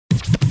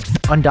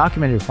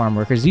undocumented farm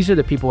workers, these are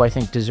the people I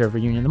think deserve a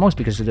union the most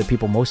because they're the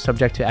people most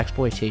subject to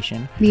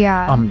exploitation.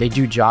 Yeah. They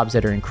do jobs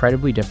that are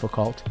incredibly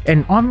difficult.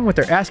 And what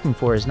they're asking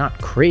for is not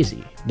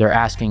crazy. They're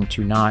asking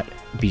to not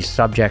be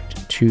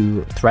subject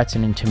to threats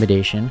and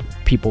intimidation.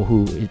 People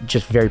who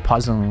just very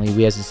puzzlingly,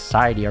 we as a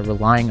society are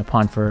relying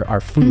upon for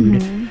our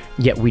food,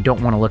 yet we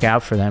don't want to look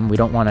out for them. We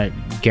don't want to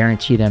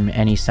guarantee them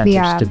any sense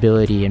of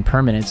stability and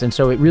permanence. And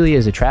so it really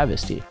is a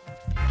travesty.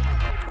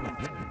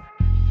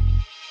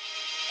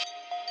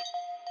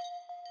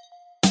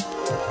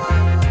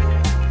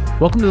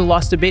 Welcome to The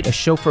Lost Debate, a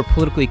show for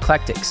political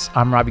eclectics.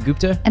 I'm Ravi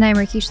Gupta. And I'm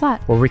Ricky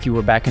Schlatt. Well, Ricky,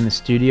 we're back in the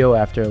studio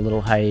after a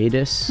little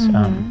hiatus.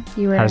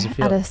 You were how does it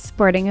feel? At a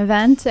sporting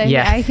event,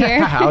 I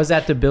hear. I was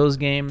at the Bills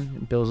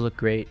game. Bills look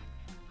great.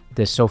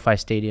 The SoFi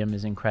Stadium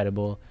is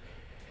incredible.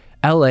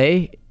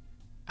 LA,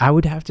 I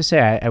would have to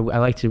say,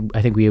 I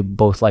think we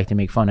both like to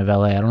make fun of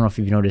LA. I don't know if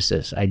you've noticed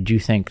this. I do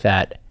think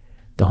that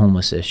the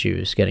homeless issue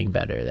is getting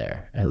better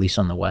there, at least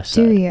on the west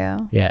side. Do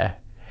you? Yeah.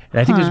 And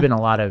I think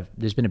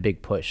there's been a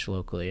big push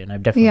locally, and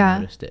I've definitely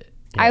noticed it.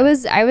 Yeah.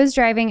 I was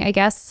driving, I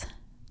guess,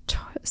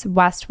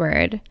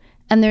 westward,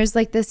 and there's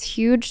like this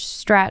huge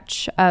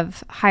stretch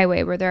of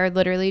highway where there are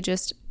literally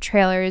just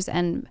trailers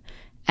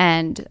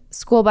and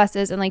school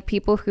buses and like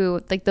people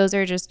who like those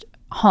are just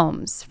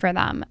homes for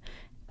them.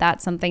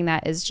 That's something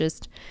that is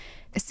just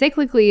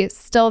cyclically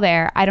still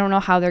there. I don't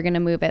know how they're going to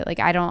move it. Like,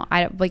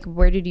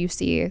 where did you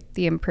see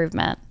the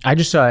improvement? I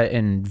just saw it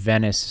in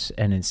Venice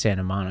and in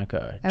Santa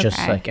Monica.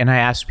 Okay. And I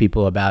asked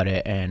people about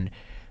it, and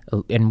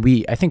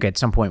I think at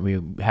some point we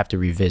have to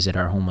revisit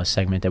our homeless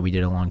segment that we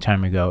did a long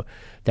time ago,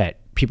 that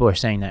people are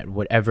saying that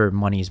whatever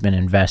money's been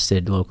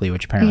invested locally,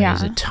 which apparently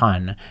is a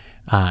ton,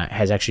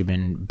 has actually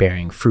been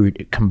bearing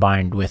fruit,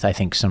 combined with, I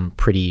think, some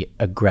pretty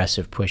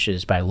aggressive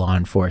pushes by law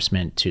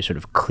enforcement to sort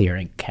of clear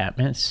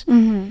encampments.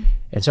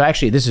 And so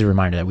actually, this is a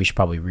reminder that we should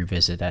probably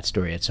revisit that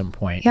story at some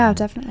point. Yeah,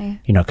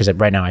 definitely. Because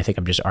right now I think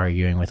I'm just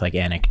arguing with like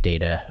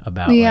anecdata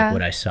about like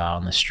what I saw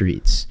on the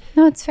streets.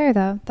 No, it's fair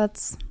though.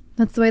 That's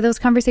the way those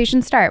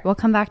conversations start. We'll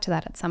come back to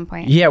that at some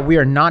point. Yeah, we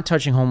are not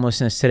touching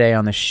homelessness today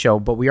on the show,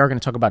 but we are going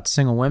to talk about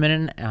single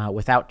women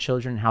without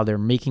children, how they're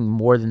making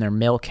more than their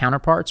male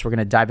counterparts. We're going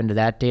to dive into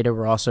that data.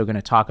 We're also going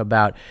to talk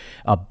about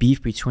a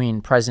beef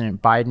between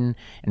President Biden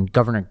and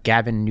Governor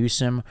Gavin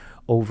Newsom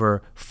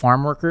over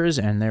farm workers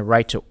and their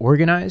right to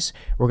organize.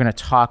 We're going to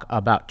talk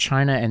about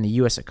China and the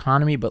U.S.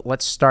 economy, but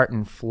let's start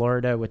in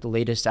Florida with the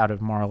latest out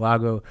of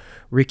Mar-a-Lago.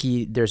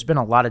 Ricky, there's been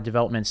a lot of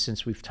developments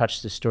since we've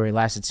touched this story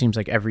last. It seems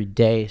like every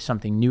day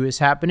something new is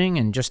happening.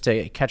 And just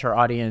to catch our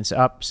audience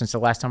up, since the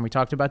last time we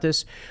talked about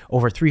this,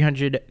 over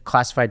 300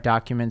 classified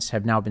documents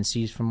have now been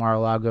seized from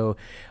Mar-a-Lago.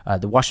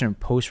 The Washington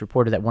Post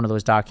reported that one of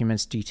those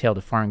documents detailed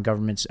a foreign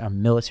government's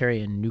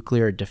military and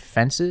nuclear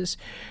defenses.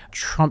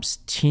 Trump's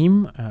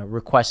team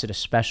requested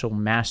a special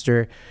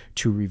master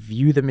to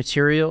review the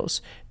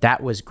materials.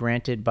 That was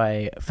granted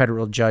by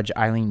federal judge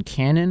Eileen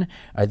Cannon.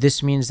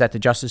 This means that the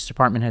Justice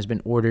Department has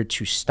been ordered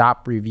to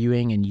stop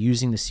reviewing and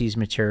using the seized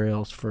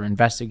materials for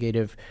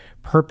investigative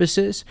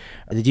purposes.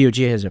 The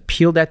DOJ has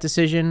appealed that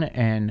decision,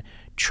 and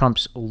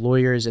Trump's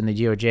lawyers and the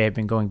DOJ have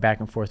been going back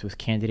and forth with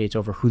candidates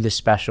over who the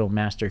special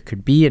master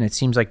could be, and it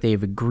seems like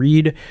they've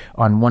agreed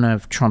on one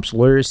of Trump's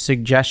lawyers'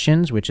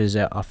 suggestions, which is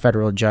a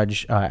federal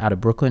judge out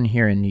of Brooklyn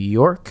here in New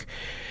York.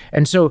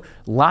 And so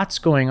lots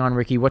going on,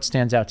 Ricky. What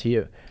stands out to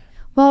you?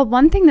 Well,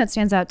 one thing that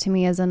stands out to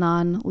me as a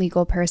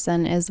non-legal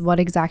person is what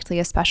exactly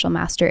a special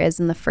master is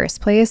in the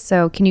first place.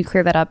 So can you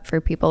clear that up for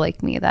people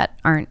like me that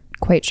aren't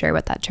quite sure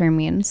what that term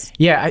means?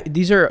 Yeah,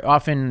 these are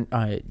often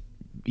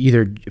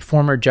either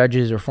former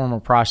judges or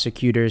former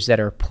prosecutors that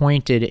are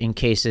appointed in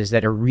cases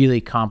that are really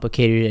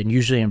complicated and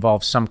usually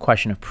involve some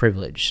question of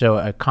privilege. So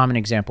a common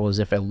example is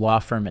if a law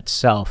firm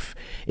itself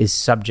is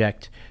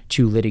subject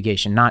to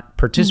litigation, not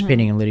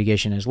participating in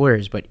litigation as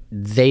lawyers, but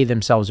they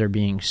themselves are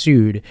being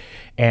sued.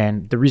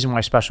 And the reason why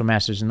special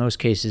masters in those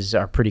cases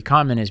are pretty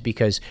common is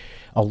because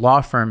a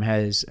law firm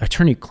has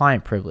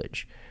attorney-client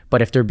privilege.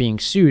 But if they're being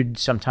sued,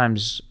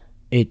 sometimes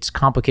it's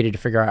complicated to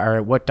figure out, all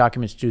right, what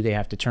documents do they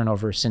have to turn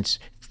over, since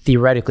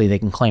theoretically they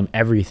can claim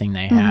everything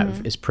they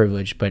have is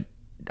privileged, but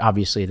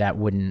obviously that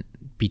wouldn't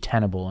be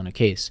tenable in a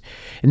case.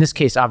 In this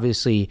case,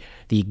 obviously,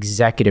 the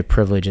executive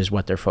privilege is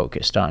what they're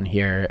focused on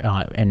here.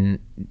 And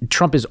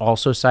Trump is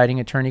also citing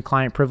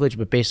attorney-client privilege,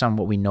 but based on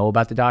what we know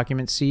about the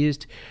documents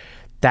seized,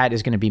 that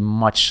is going to be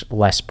much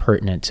less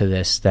pertinent to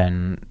this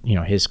than,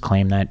 his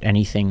claim that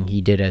anything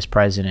he did as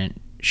president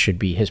should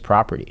be his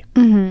property.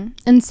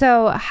 And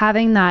so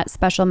having that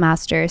special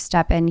master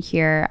step in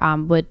here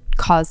would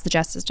cause the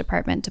Justice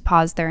Department to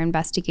pause their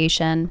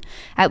investigation,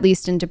 at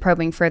least into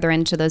probing further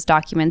into those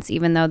documents,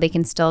 even though they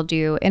can still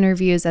do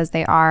interviews as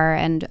they are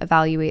and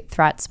evaluate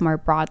threats more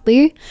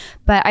broadly.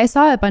 But I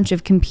saw a bunch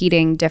of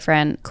competing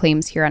different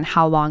claims here on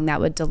how long that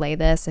would delay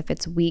this, if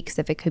it's weeks,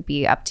 if it could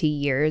be up to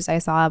years. I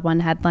saw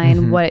one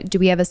headline. What do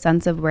we have a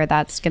sense of where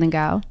that's going to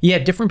go? Yeah,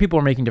 different people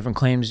are making different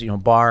claims.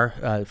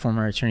 Barr,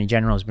 former attorney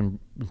general, has been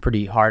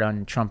pretty hard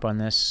on Trump on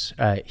this.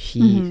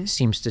 He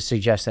seems to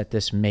suggest that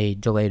this may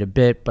delay it a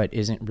bit, but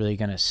isn't really really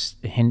going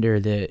to hinder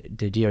the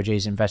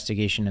DOJ's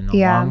investigation in the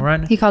long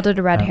run. He called it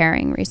a red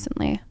herring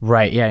recently.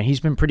 Right. Yeah. He's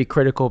been pretty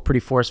critical, pretty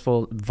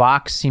forceful.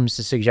 Vox seems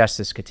to suggest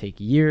this could take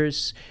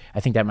years. I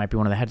think that might be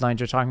one of the headlines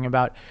you're talking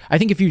about. I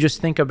think if you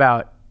just think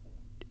about,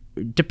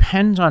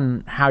 depends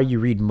on how you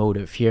read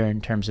motive here in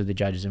terms of the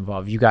judges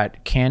involved. You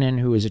got Cannon,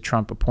 who is a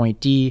Trump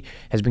appointee,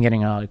 has been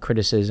getting a lot of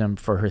criticism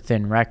for her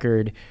thin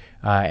record.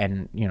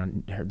 And,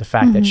 the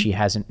fact that she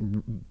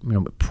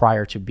hasn't,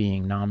 prior to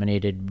being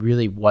nominated,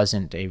 really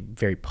wasn't a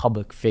very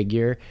public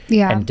figure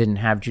and didn't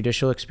have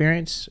judicial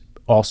experience.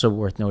 Also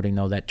worth noting,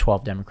 though, that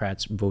 12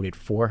 Democrats voted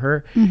for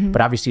her. But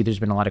obviously, there's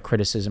been a lot of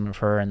criticism of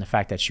her and the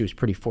fact that she was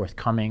pretty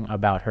forthcoming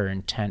about her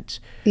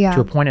intent to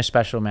appoint a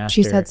special master.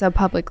 She said so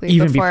publicly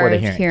even before the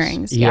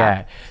hearings.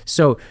 Yeah.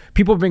 So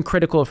people have been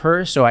critical of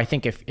her. So I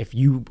think if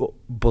you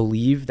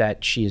believe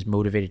that she is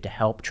motivated to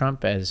help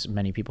Trump, as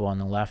many people on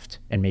the left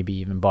and maybe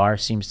even Barr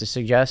seems to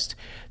suggest,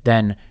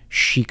 then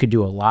she could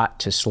do a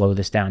lot to slow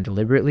this down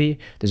deliberately.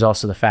 There's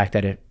also the fact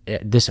that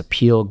this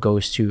appeal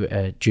goes to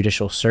a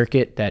judicial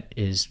circuit that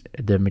is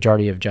the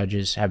majority of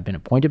judges have been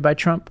appointed by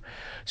Trump.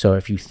 So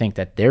if you think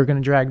that they're going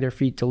to drag their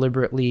feet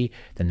deliberately,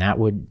 then that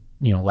would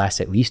last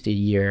at least a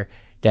year.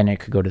 Then it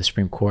could go to the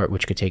Supreme Court,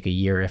 which could take a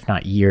year, if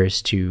not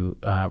years, to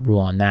rule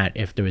on that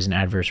if there was an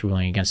adverse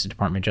ruling against the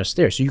Department of Justice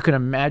there. So you can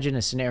imagine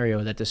a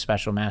scenario that the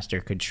special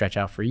master could stretch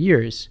out for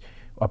years,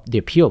 the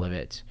appeal of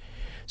it.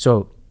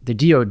 So the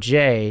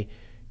DOJ,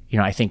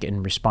 I think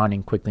in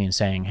responding quickly and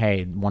saying,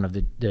 hey, one of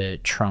the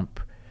Trump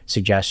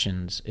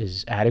suggestions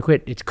is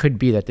adequate, it could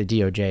be that the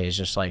DOJ is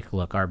just like,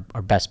 look, our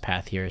best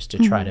path here is to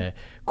try to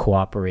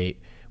cooperate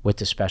with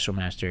the special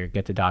master,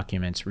 get the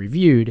documents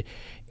reviewed.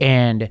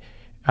 And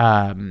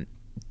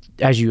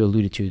as you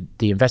alluded to,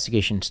 the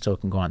investigation still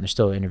can go on. They're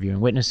still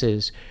interviewing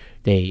witnesses.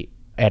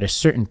 At a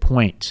certain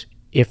point,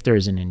 if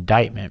there's an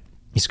indictment,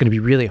 it's going to be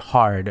really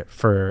hard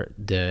for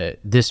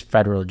this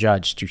federal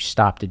judge to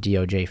stop the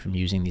DOJ from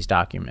using these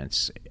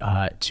documents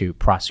to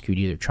prosecute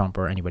either Trump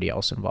or anybody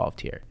else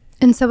involved here.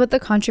 And so with the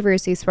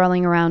controversy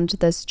swirling around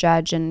this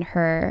judge and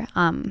her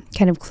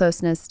kind of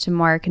closeness to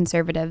more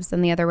conservatives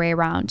than the other way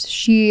around,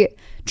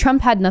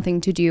 Trump had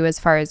nothing to do, as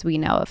far as we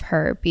know, of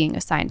her being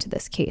assigned to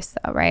this case,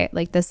 though, right?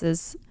 Like, this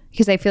is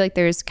because I feel like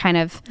there's kind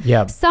of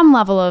some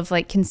level of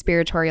like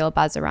conspiratorial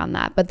buzz around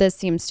that. But this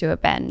seems to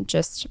have been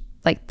just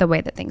like the way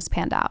that things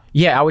panned out.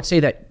 Yeah, I would say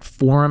that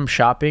forum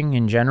shopping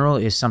in general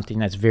is something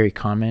that's very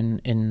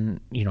common in,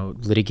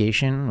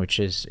 litigation, which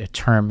is a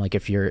term, like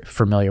if you're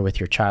familiar with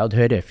your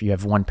childhood, if you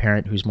have one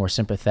parent who's more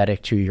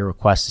sympathetic to your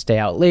request to stay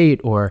out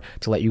late or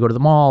to let you go to the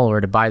mall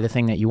or to buy the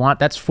thing that you want,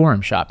 that's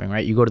forum shopping,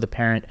 right? You go to the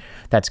parent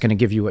that's going to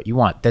give you what you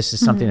want. This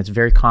is something that's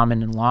very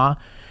common in law,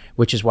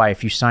 which is why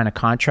if you sign a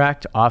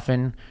contract,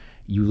 often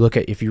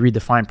if you read the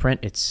fine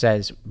print, it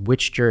says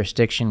which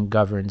jurisdiction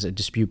governs a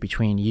dispute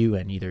between you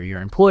and either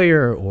your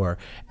employer or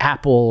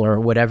Apple or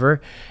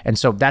whatever. And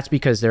so that's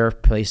because there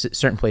are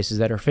certain places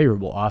that are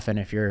favorable. Often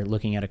if you're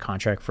looking at a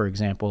contract, for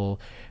example,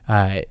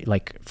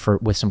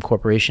 with some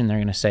corporation, they're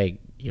going to say,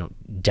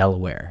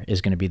 Delaware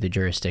is going to be the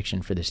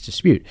jurisdiction for this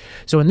dispute.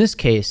 So in this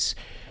case,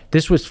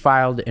 this was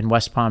filed in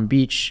West Palm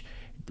Beach,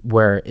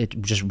 where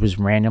it just was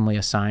randomly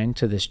assigned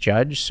to this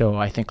judge. So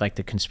I think like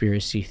the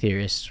conspiracy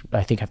theorists,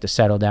 I think have to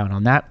settle down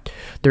on that.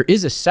 There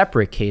is a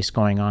separate case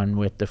going on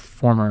with the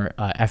former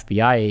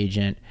FBI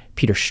agent,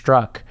 Peter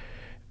Strzok,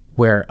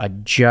 where a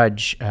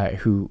judge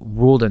who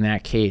ruled in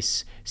that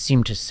case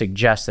seemed to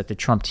suggest that the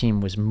Trump team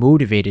was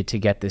motivated to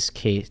get this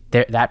case,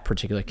 that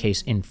particular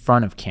case, in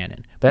front of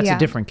Cannon. But that's a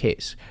different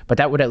case. But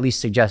that would at least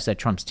suggest that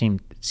Trump's team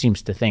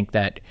seems to think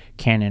that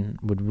Cannon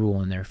would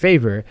rule in their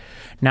favor.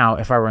 Now,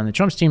 if I were on the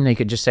Trump's team, they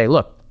could just say,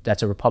 look,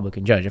 that's a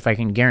Republican judge. If I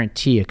can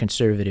guarantee a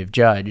conservative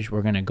judge,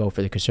 we're going to go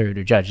for the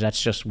conservative judge.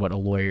 That's just what a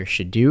lawyer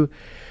should do.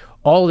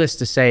 All this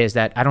to say is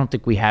that I don't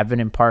think we have an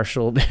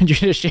impartial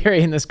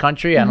judiciary in this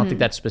country. I don't think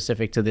that's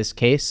specific to this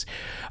case.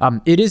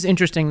 It is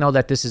interesting, though,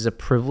 that this is a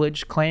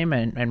privilege claim,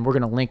 and we're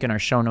going to link in our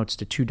show notes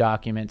to two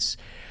documents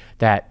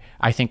that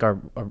I think are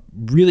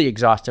really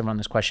exhaustive on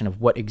this question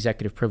of what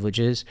executive privilege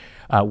is.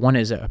 One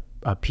is a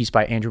piece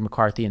by Andrew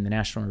McCarthy in the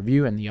National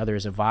Review, and the other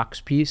is a Vox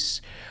piece.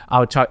 I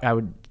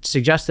would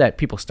suggest that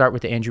people start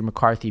with the Andrew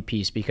McCarthy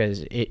piece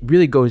because it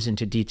really goes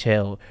into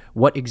detail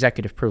what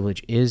executive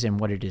privilege is and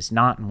what it is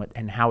not,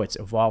 and how it's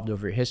evolved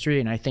over history.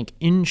 And I think,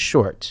 in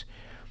short,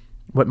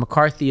 what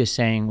McCarthy is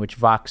saying, which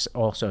Vox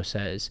also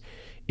says,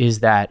 is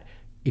that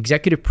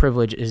executive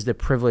privilege is the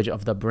privilege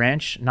of the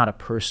branch, not a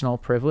personal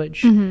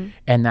privilege,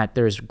 and that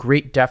there's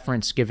great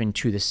deference given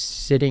to the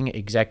sitting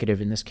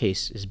executive, in this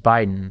case is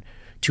Biden,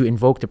 to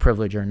invoke the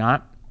privilege or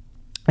not,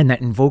 and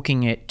that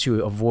invoking it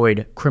to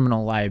avoid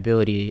criminal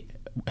liability,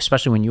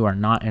 especially when you are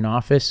not in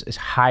office, is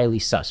highly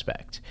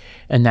suspect,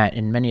 and that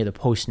in many of the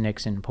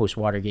post-Nixon,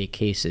 post-Watergate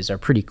cases are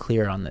pretty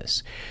clear on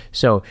this.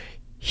 So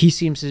he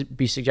seems to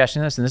be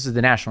suggesting this, and this is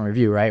the National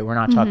Review, right? We're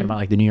not talking about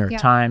like the New York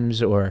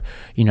Times or,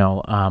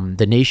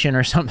 The Nation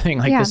or something.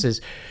 Like this is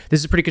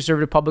a pretty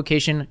conservative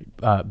publication.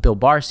 Bill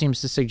Barr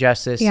seems to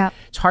suggest this. Yeah.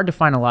 It's hard to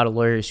find a lot of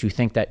lawyers who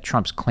think that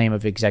Trump's claim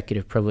of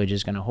executive privilege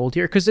is going to hold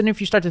here. Because then if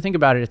you start to think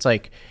about it, it's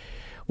like,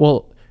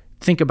 well,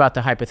 think about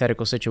the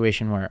hypothetical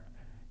situation where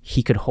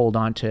he could hold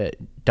on to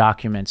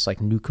documents like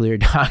nuclear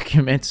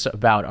documents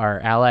about our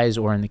allies,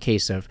 or in the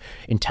case of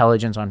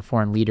intelligence on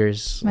foreign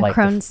leaders.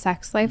 Macron's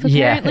sex life,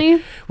 apparently. Yeah.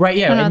 Right,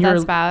 yeah. I don't know what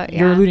that's about.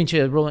 You're alluding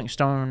to Rolling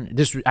Stone.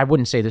 I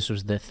wouldn't say this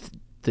was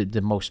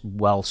the most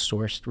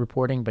well-sourced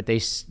reporting, but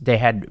they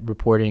had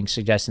reporting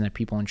suggesting that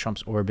people in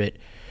Trump's orbit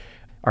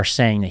are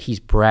saying that he's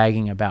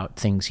bragging about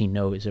things he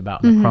knows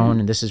about Macron.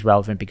 And this is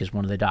relevant because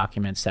one of the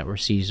documents that were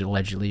seized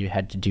allegedly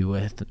had to do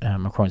with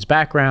Macron's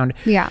background.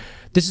 Yeah.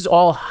 This is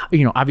all,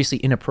 obviously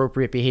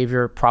inappropriate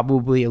behavior,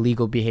 probably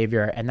illegal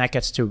behavior. And that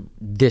gets to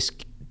this,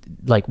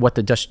 like what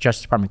the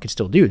Justice Department could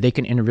still do. They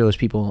can interview those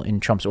people in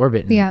Trump's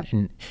orbit.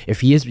 And if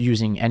he is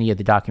using any of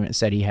the documents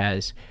that he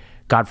has,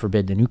 God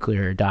forbid the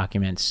nuclear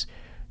documents,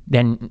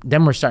 then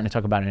we're starting to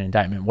talk about an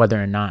indictment,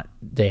 whether or not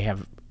they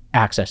have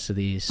access to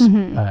these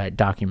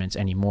documents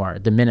anymore.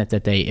 The minute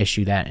that they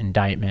issue that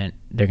indictment,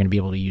 they're going to be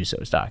able to use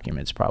those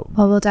documents probably.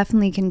 Well, we'll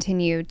definitely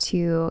continue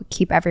to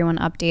keep everyone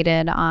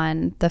updated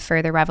on the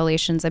further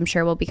revelations I'm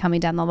sure will be coming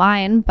down the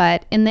line.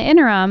 But in the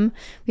interim,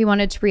 we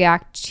wanted to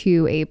react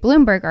to a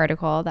Bloomberg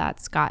article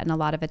that's gotten a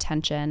lot of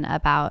attention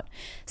about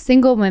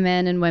single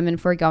women and women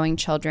foregoing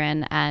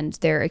children and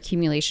their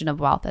accumulation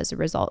of wealth as a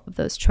result of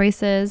those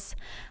choices.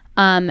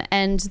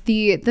 And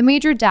the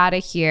major data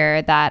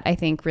here that I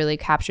think really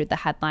captured the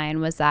headline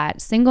was that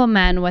single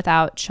men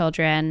without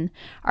children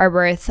are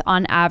worth,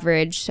 on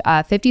average,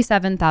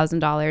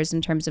 $57,000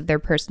 in terms of their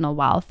personal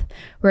wealth,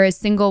 whereas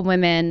single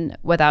women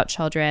without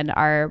children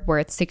are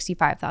worth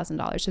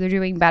 $65,000. So they're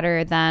doing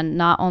better than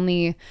not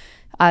only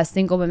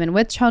single women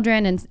with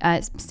children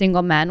and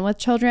single men with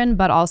children,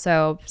 but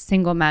also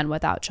single men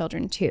without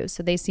children too.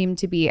 So they seem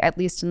to be, at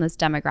least in this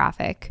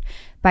demographic,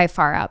 by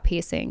far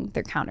outpacing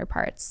their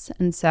counterparts.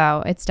 And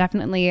so it's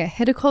definitely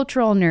hit a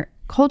cultural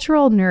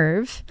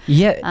nerve.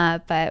 Yeah.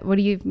 But what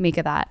do you make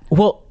of that?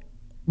 Well,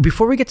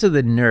 before we get to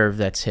the nerve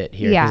that's hit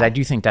here, because I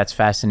do think that's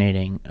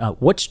fascinating,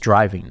 what's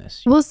driving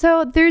this? Well,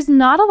 so there's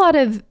not a lot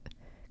of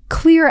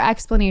clear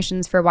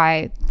explanations for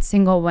why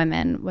single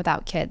women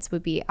without kids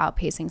would be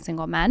outpacing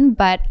single men.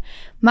 But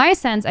my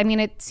sense,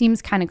 it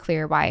seems kind of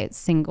clear why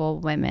single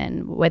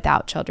women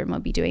without children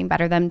would be doing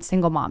better than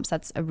single moms.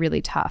 That's a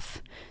really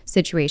tough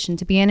situation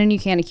to be in. And you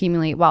can't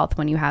accumulate wealth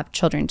when you have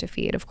children to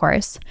feed, of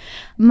course.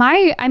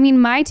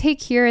 My take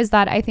here is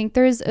that I think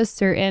there's a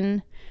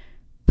certain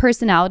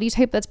personality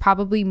type that's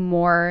probably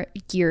more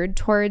geared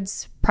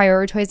towards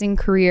prioritizing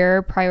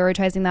career,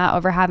 prioritizing that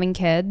over having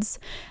kids.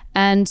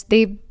 And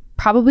they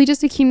probably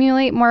just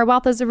accumulate more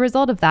wealth as a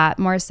result of that,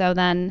 more so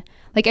than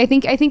I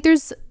think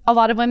there's a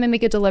lot of women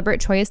make a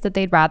deliberate choice that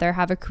they'd rather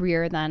have a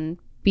career than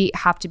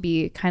have to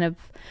be kind of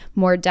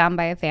more down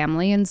by a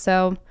family. And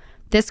so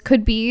this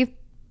could be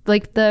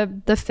like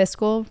the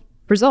fiscal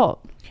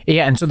result.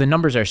 Yeah, and so the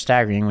numbers are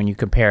staggering when you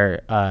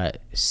compare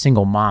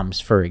single moms,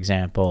 for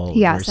example.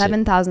 Yeah,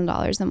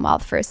 $7,000 in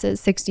wealth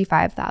versus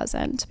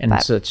 $65,000.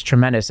 And so it's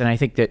tremendous. And I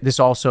think that this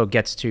also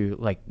gets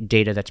to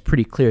data that's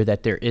pretty clear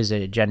that there is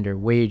a gender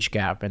wage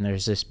gap, and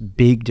there's this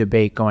big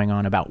debate going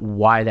on about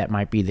why that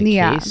might be the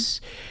case.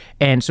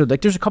 And so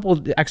there's a couple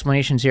of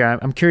explanations here.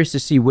 I'm curious to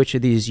see which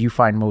of these you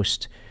find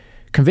most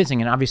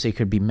convincing, and obviously it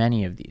could be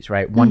many of these,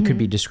 right? One could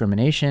be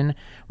discrimination.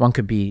 One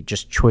could be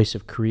just choice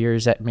of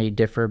careers that may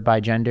differ by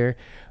gender.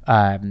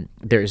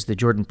 There's the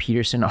Jordan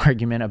Peterson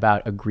argument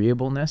about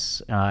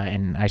agreeableness,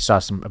 and I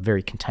saw a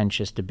very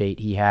contentious debate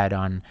he had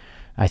on,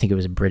 I think it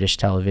was a British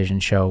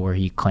television show, where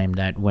he claimed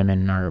that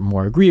women are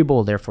more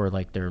agreeable, therefore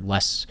they're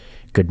less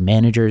good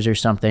managers or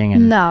something.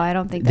 And no, I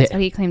don't think that's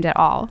what he claimed at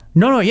all.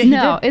 No, he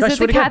did. Is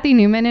it the Kathy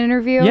Newman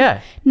interview?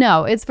 Yeah.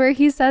 No, it's where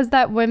he says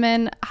that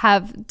women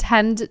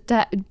tend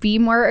to be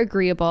more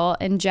agreeable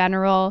in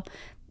general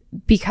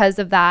because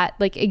of that.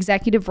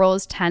 Executive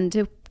roles tend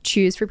to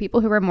choose for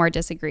people who are more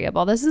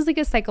disagreeable. This is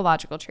a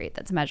psychological trait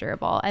that's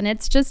measurable. And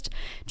it's just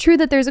true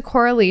that there's a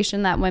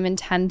correlation that women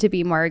tend to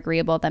be more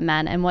agreeable than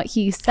men. And what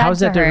he said How is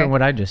that different than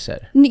what I just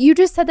said? You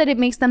just said that it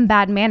makes them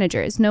bad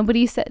managers.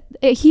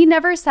 He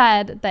never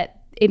said that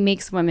it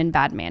makes women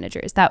bad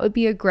managers. That would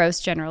be a gross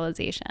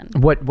generalization.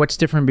 What's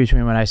different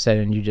between what I said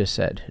and you just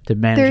said, the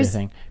manager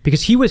thing?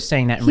 Because he was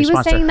saying that in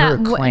response to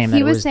her claim that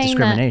it was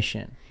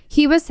discrimination.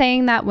 He was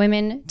saying that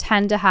women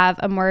tend to have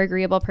a more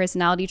agreeable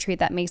personality trait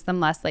that makes them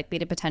less likely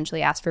to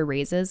potentially ask for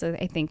raises,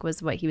 I think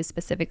was what he was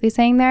specifically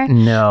saying there.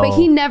 No. But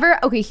he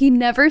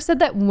never said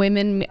that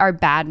women are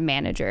bad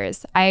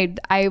managers. I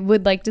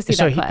would like to see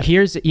that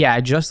clip.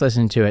 I just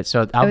listened to it,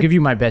 so I'll give you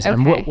my best.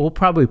 And we'll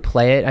probably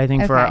play it, I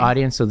think, for our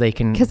audience so they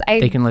can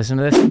listen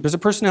to this. There's a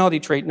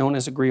personality trait known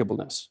as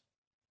agreeableness.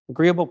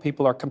 Agreeable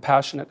people are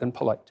compassionate and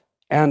polite.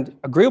 And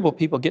agreeable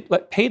people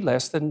get paid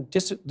less than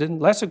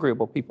less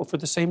agreeable people for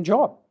the same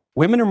job.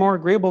 Women are more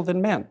agreeable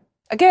than men.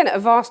 Again, a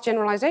vast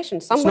generalization.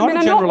 Some It's not women a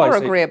are not more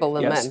generalization. agreeable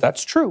than Yes, men.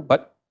 that's true,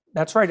 but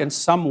that's right. And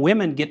some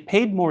women get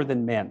paid more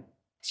than men.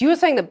 So you're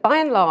saying that by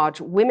and large,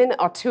 women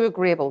are too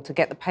agreeable to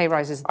get the pay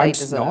rises they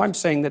deserve? No, I'm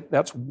saying that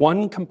that's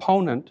one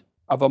component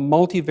of a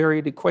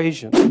multivariate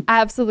equation.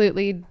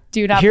 Absolutely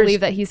do not believe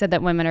that he said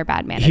that women are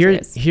bad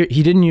managers.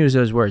 He didn't use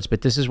those words,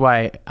 but this is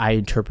why I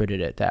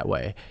interpreted it that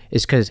way,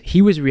 is because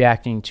he was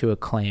reacting to a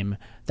claim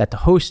that the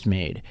host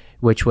made,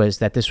 which was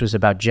that this was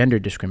about gender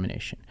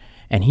discrimination.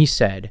 And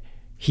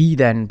he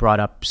then brought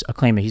up a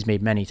claim that he's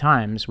made many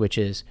times, which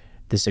is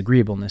this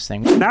agreeableness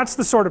thing. That's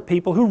the sort of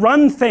people who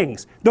run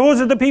things. Those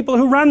are the people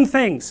who run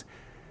things.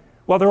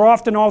 Well, they're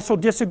often also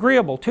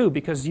disagreeable too,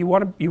 because you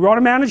want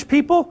to manage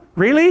people?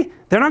 Really?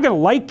 They're not going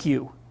to like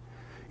you.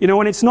 You know,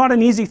 and it's not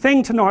an easy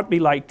thing to not be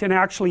liked. And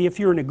actually, if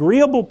you're an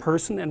agreeable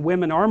person, and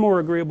women are more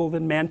agreeable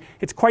than men,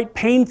 it's quite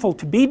painful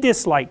to be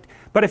disliked.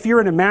 But if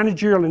you're in a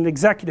managerial and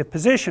executive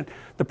position,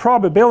 the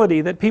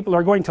probability that people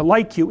are going to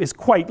like you is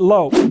quite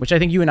low. Which I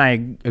think you and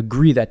I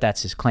agree that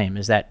that's his claim,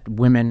 is that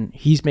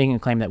he's making a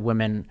claim that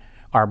women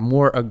are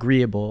more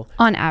agreeable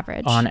on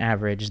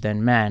average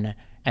than men,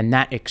 and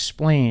that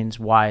explains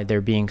why they're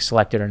being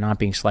selected or not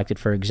being selected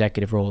for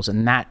executive roles.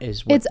 And that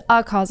is what, it's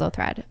a causal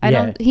thread.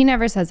 He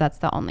never says that's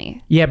the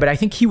only. Yeah, but I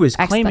think he was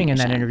claiming in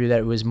that interview that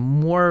it was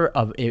more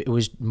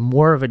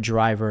of a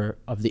driver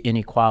of the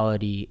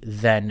inequality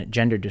than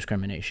gender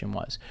discrimination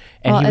was.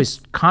 And he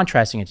was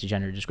contrasting it to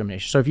gender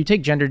discrimination. So if you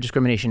take gender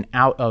discrimination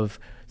out of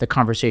the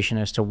conversation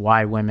as to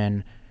why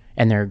women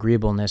and their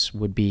agreeableness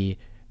would be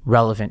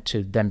relevant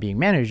to them being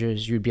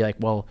managers, you'd be like,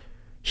 well,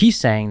 he's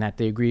saying that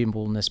the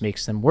agreeableness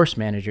makes them worse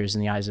managers in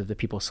the eyes of the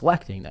people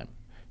selecting them.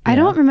 I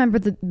don't remember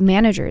the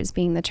managers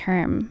being the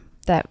term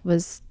that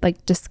was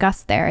like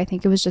discussed there. I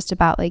think it was just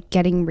about like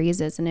getting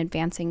raises and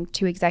advancing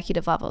to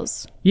executive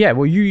levels. Yeah,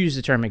 well, you use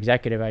the term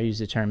executive, I use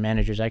the term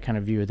managers. I kind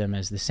of view them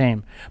as the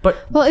same. But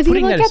well, if you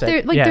look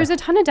at there's a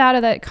ton of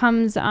data that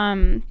comes.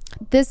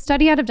 This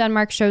study out of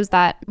Denmark shows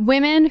that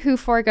women who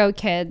forego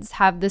kids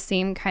have the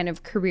same kind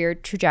of career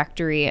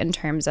trajectory in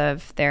terms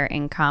of their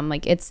income.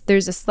 Like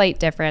there's a slight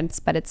difference,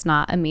 but it's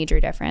not a major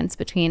difference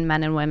between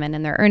men and women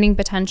and their earning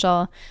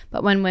potential.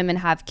 But when women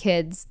have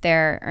kids,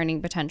 their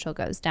earning potential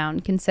goes down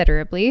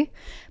considerably.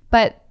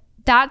 But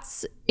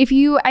that's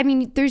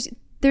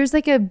there's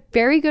like a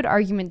very good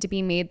argument to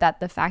be made that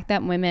the fact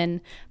that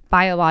women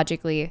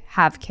biologically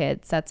have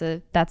kids,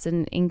 that's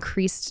an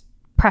increased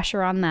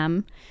pressure on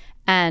them,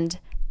 and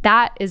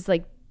that is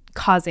like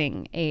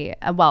causing a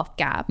wealth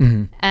gap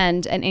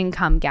and an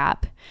income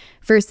gap,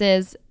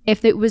 versus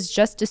if it was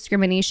just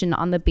discrimination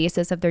on the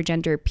basis of their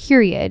gender,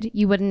 period,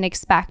 you wouldn't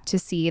expect to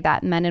see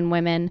that men and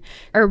women,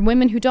 or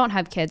women who don't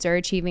have kids, are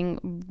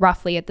achieving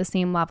roughly at the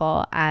same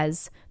level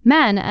as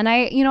men. And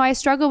I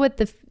struggle with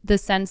the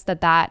sense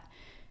that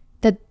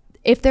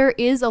if there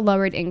is a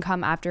lowered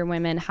income after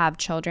women have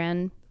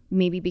children,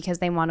 maybe because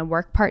they want to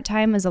work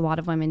part-time, as a lot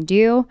of women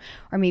do,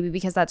 or maybe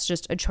because that's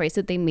just a choice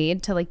that they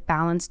made to like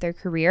balance their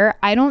career,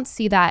 I don't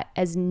see that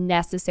as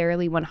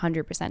necessarily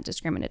 100%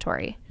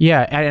 discriminatory.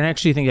 Yeah, and I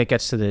actually think that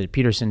gets to the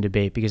Peterson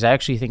debate, because I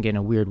actually think in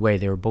a weird way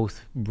they were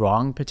both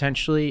wrong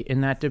potentially in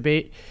that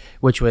debate,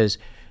 which was,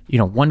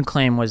 one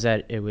claim was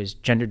that it was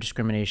gender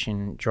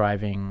discrimination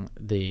driving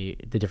the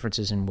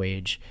differences in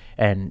wage,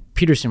 and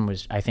Peterson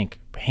was, I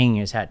think, hanging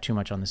his hat too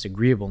much on this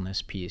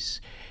agreeableness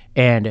piece.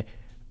 And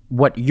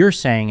what you're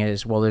saying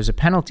is, well, there's a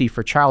penalty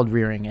for child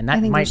rearing, and that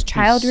I think might there's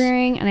child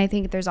rearing, and I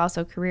think there's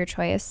also career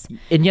choice.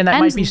 And yeah, that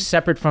might be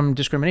separate from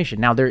discrimination.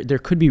 Now, there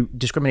could be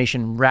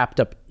discrimination wrapped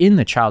up in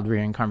the child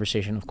reading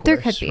conversation, of course. There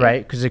could be,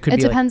 right? Because it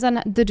depends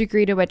on the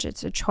degree to which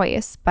it's a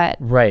choice, but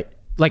right.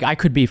 Like I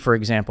could be, for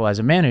example, as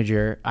a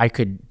manager, I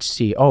could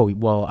see,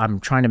 I'm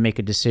trying to make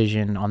a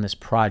decision on this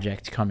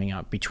project coming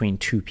up between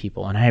two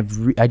people, and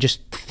I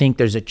just think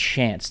there's a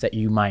chance that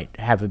you might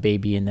have a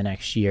baby in the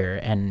next year,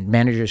 and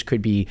managers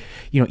could be,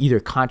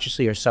 either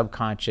consciously or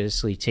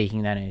subconsciously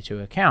taking that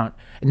into account.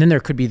 And then there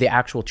could be the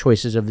actual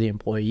choices of the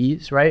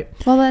employees, right?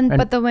 Well, then,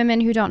 but the women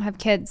who don't have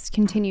kids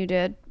continue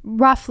to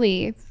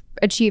roughly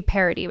achieve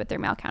parity with their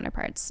male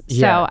counterparts.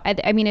 Yeah. So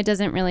it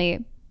doesn't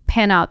really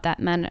pan out that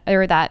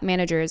that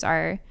managers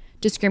are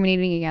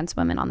discriminating against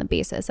women on the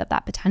basis of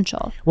that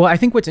potential. Well, I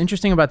think what's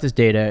interesting about this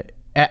data,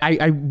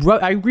 I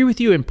agree with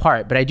you in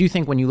part, but I do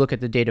think when you look at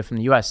the data from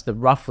the US, the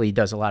roughly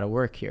does a lot of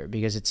work here,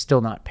 because it's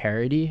still not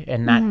parity.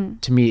 And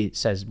that to me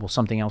says, well,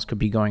 something else could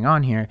be going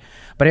on here.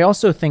 But I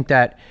also think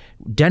that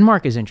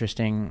Denmark is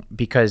interesting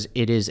because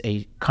it is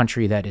a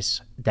country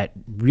that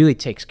really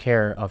takes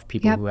care of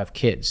people who have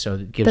kids. So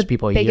it gives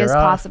people a year off. The biggest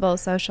possible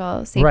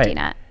social safety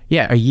net.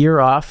 Yeah, a year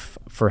off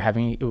for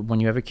when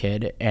you have a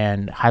kid,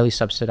 and highly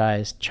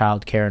subsidized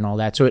childcare and all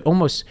that. So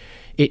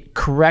it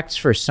corrects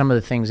for some of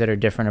the things that are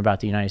different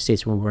about the United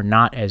States, where we're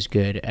not as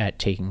good at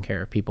taking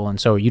care of people.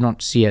 And so you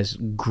don't see as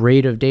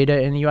great of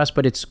data in the US,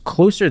 but it's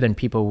closer than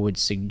people would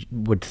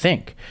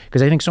think.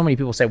 Because I think so many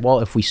people say, well,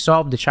 if we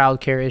solved the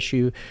childcare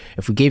issue,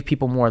 if we gave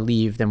people more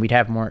leave, then we'd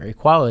have more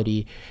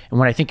equality. And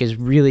what I think is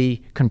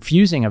really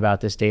confusing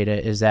about this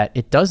data is that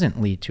it doesn't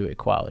lead to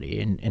equality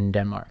in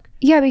Denmark.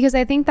 Yeah, because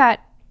I think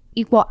that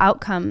equal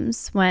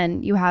outcomes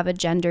when you have a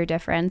gender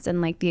difference,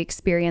 and like the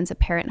experience of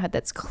parenthood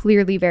that's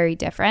clearly very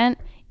different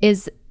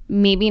is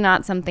maybe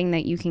not something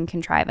that you can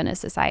contrive in a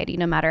society.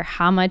 No matter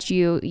how much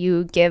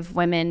you give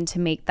women to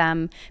make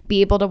them be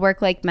able to work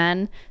like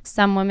men,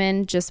 some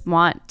women just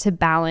want to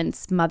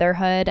balance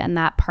motherhood and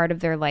that part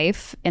of their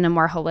life in a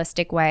more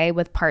holistic way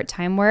with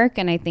part-time work.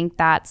 And I think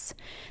that's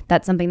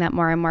something that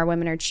more and more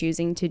women are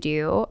choosing to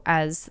do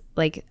as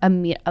like a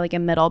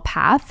middle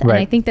path. Right. And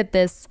I think that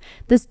this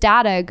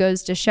data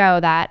goes to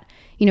show that,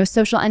 you know,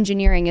 social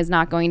engineering is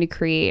not going to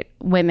create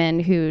women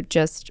who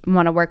just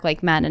want to work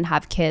like men and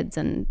have kids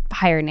and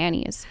hire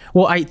nannies.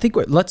 Well, I think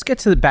let's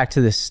get back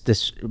to this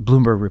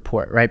Bloomberg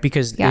report, right?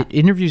 Because it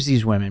interviews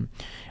these women,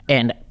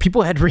 and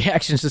people had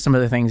reactions to some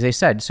of the things they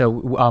said.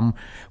 So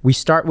we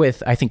start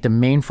with, I think, the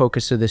main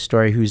focus of this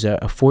story, who's a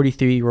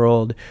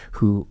 43-year-old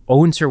who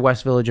owns her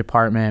West Village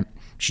apartment.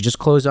 She just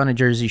closed on a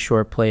Jersey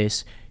Shore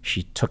place.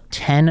 She took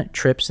 10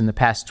 trips in the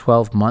past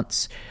 12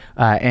 months,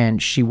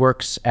 and she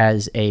works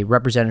as a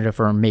representative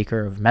for a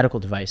maker of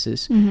medical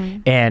devices.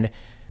 And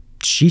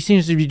she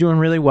seems to be doing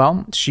really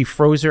well. She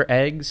froze her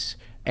eggs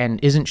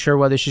and isn't sure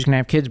whether she's going to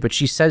have kids, but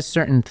she says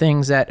certain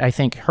things that I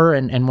think her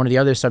and one of the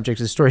other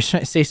subjects of the story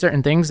say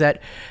certain things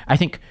that I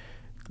think,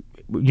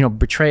 you know,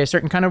 betray a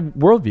certain kind of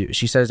worldview.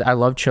 She says, I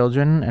love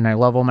children and I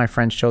love all my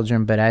friends'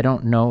 children, but I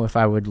don't know if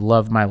I would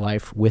love my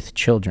life with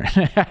children.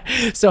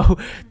 So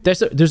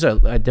there's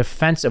a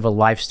defense of a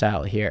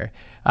lifestyle here.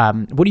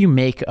 What do you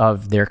make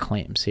of their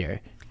claims here?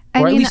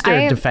 Or at least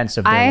their defense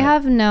of their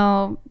life?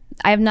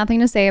 I have nothing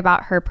to say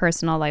about her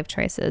personal life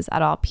choices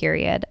at all,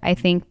 period. I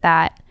think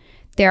that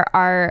there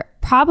are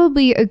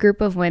probably a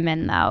group of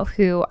women, though,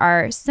 who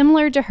are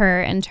similar to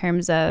her in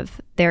terms of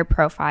their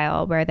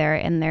profile, where they're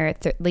in their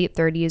late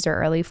 30s or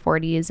early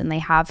 40s and they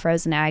have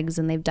frozen eggs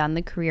and they've done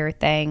the career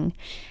thing.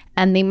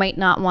 And they might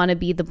not want to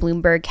be the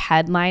Bloomberg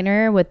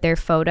headliner with their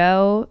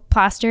photo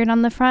plastered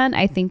on the front.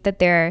 I think that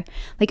they're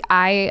like,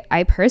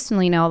 I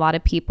personally know a lot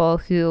of people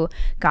who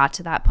got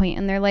to that point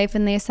in their life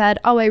and they said,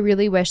 oh, I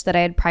really wish that I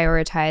had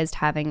prioritized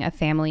having a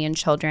family and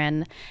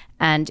children.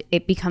 And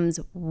it becomes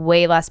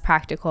way less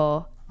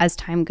practical as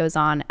time goes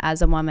on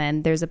as a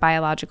woman. There's a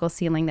biological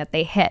ceiling that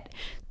they hit.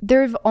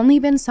 There have only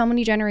been so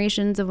many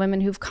generations of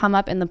women who've come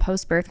up in the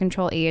post-birth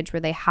control age where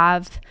they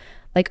have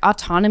like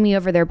autonomy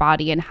over their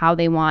body and how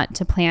they want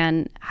to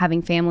plan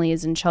having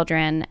families and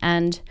children.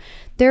 And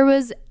there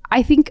was,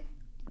 I think,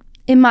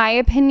 in my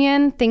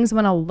opinion, things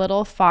went a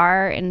little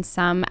far in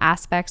some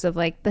aspects of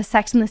like the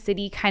Sex and the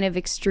City kind of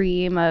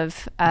extreme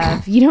of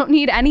you don't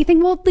need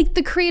anything. Well, like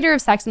the creator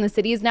of Sex and the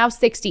City is now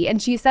 60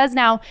 and she says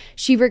now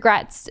she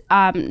regrets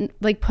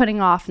like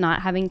putting off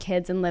not having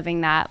kids and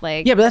living that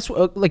like. Yeah, but that's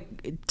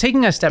like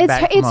taking a step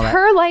back. It's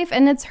her life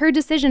and it's her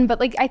decision. But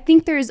like I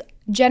think there's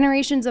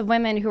generations of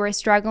women who are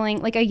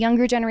struggling, like a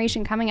younger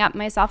generation coming up,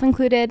 myself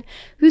included,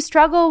 who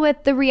struggle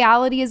with the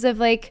realities of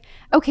like,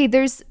 okay,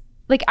 there's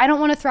like, I don't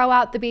want to throw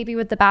out the baby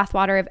with the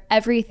bathwater of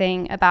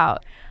everything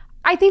about.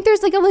 I think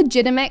there's like a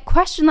legitimate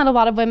question that a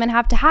lot of women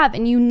have to have,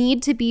 and you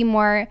need to be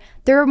more,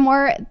 there are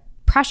more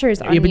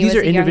pressures on you. Yeah, but these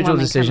are individual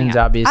decisions,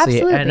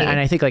 obviously. Absolutely. And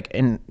I think like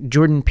in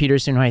Jordan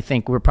Peterson, who I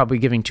think we're probably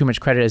giving too much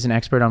credit as an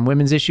expert on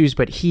women's issues,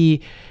 but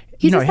he's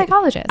a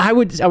psychologist. I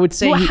would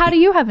say. Well, how do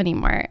you have any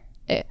more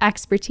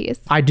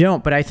expertise? I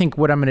don't, but I think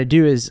what I'm going to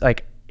do is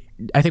like,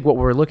 I think what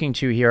we're looking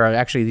to here are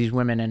actually these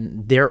women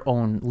and their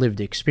own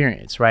lived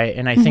experience, right?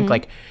 And I think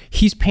like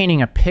he's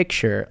painting a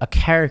picture, a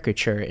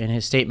caricature in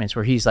his statements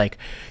where he's like,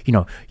 you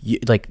know,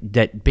 like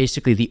that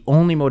basically the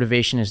only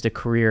motivation is the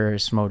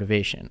career's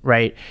motivation,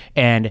 right?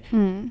 And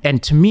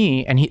to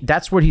me, and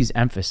that's what he's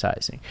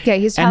emphasizing. Yeah,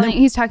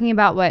 he's talking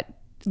about what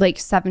like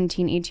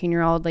 17,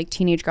 18-year-old like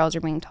teenage girls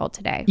are being told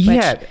today.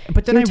 Yeah,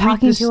 but then you're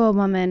talking to a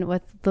woman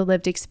with the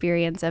lived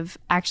experience of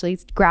actually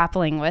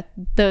grappling with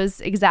those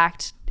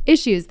exact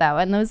issues though,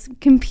 and those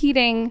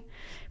competing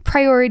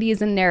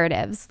priorities and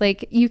narratives.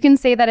 Like you can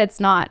say that it's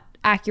not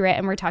accurate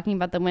and we're talking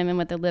about the women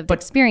with the lived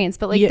experience,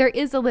 but like there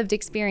is a lived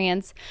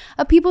experience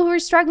of people who are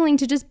struggling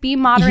to just be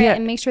moderate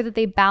and make sure that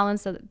they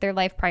balance their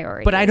life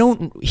priorities. But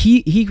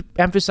he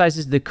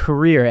emphasizes the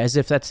career as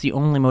if that's the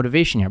only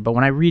motivation here. But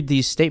when I read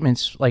these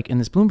statements, like in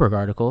this Bloomberg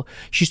article,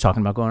 she's talking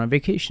about going on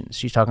vacations.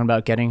 She's talking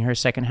about getting her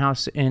second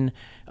house in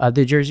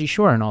the Jersey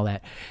Shore and all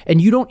that.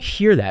 And you don't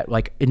hear that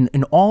like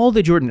in all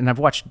the Jordan, and I've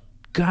watched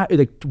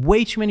like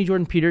way too many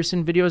Jordan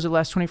Peterson videos of the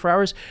last 24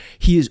 hours.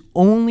 He is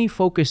only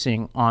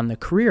focusing on the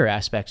career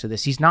aspects of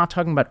this. He's not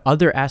talking about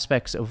other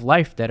aspects of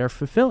life that are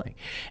fulfilling.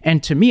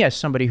 And to me, as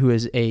somebody who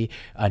is a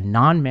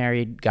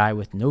non-married guy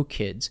with no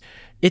kids,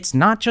 it's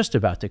not just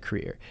about the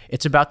career.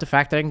 It's about the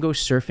fact that I can go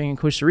surfing in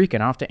Costa Rica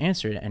and I don't have to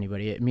answer to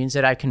anybody. It means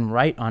that I can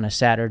write on a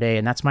Saturday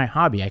and that's my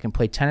hobby. I can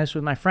play tennis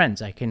with my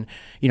friends. I can,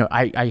 you know,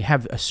 I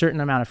have a certain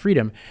amount of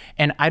freedom.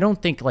 And I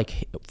don't think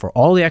like for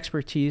all the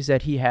expertise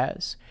that he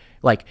has,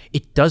 Like,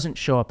 it doesn't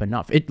show up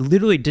enough. It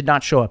literally did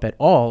not show up at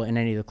all in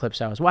any of the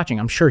clips I was watching.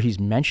 I'm sure he's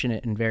mentioned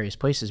it in various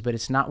places, but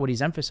it's not what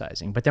he's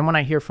emphasizing. But then when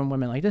I hear from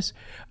women like this,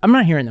 I'm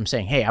not hearing them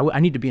saying, hey, I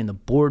need to be in the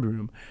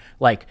boardroom,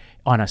 like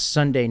on a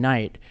Sunday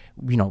night,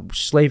 you know,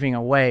 slaving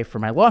away for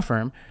my law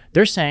firm.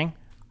 They're saying,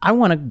 I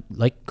want to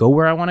like go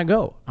where I want to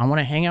go. I want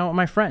to hang out with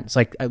my friends.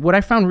 Like, what I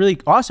found really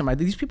awesome,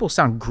 these people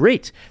sound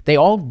great. They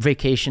all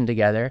vacation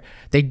together.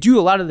 They do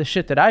a lot of the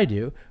shit that I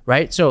do,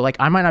 right? So like,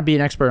 I might not be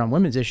an expert on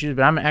women's issues,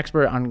 but I'm an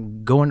expert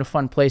on going to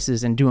fun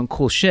places and doing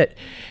cool shit.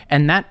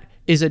 And that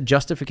is a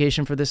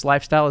justification for this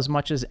lifestyle as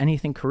much as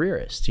anything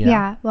careerist, you know?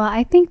 Yeah, well,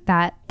 I think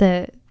that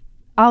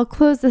I'll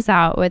close this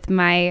out with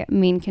my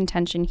main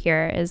contention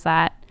here is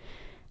that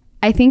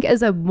I think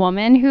as a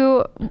woman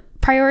who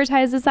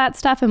prioritizes that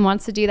stuff and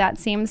wants to do that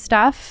same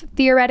stuff,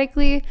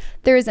 theoretically,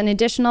 there's an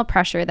additional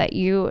pressure that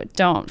you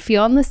don't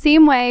feel in the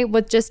same way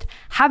with just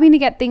having to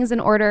get things in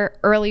order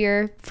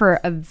earlier for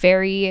a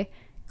very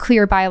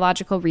clear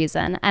biological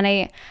reason.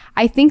 And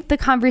I think the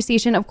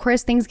conversation, of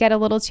course, things get a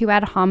little too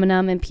ad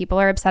hominem and people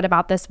are upset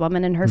about this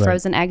woman and her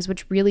frozen eggs,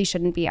 which really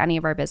shouldn't be any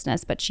of our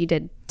business, but she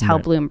did tell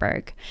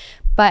Bloomberg.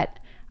 But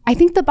I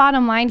think the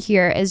bottom line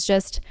here is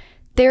just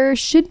there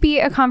should be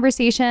a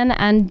conversation,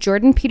 and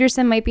Jordan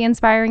Peterson might be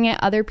inspiring it.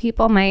 Other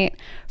people might,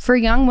 for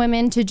young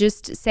women to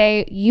just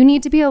say, you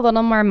need to be a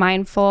little more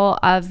mindful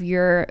of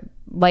your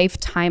life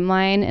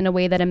timeline in a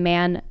way that a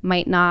man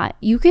might not.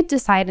 You could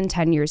decide in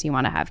 10 years you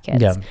want to have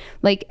kids. Yeah.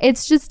 Like,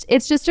 it's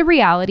just a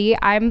reality.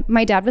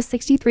 My dad was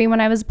 63 when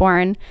I was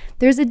born.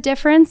 There's a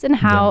difference in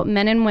how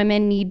men and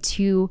women need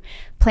to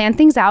plan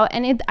things out.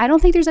 And I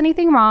don't think there's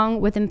anything wrong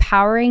with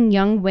empowering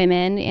young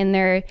women in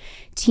their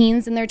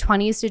teens and their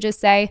 20s to just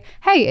say,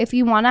 hey, if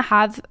you want to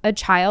have a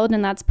child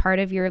and that's part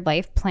of your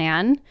life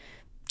plan,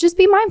 just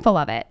be mindful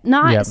of it.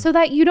 So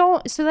that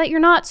you're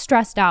not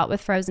stressed out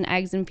with frozen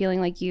eggs and feeling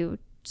like you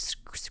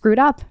screwed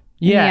up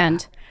in the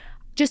end.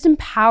 Just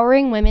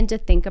empowering women to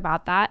think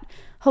about that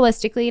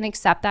holistically and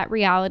accept that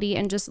reality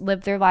and just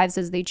live their lives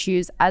as they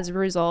choose as a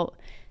result,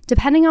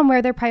 depending on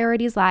where their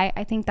priorities lie.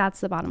 I think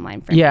that's the bottom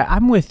line for me. Yeah,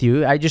 I'm with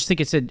you. I just think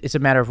it's a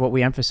matter of what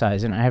we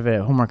emphasize. And I have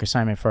a homework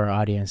assignment for our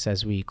audience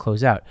as we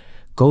close out.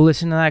 Go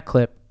listen to that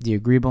clip. The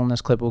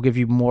agreeableness clip will give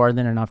you more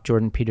than enough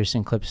Jordan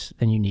Peterson clips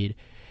than you need.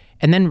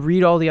 And then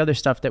read all the other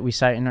stuff that we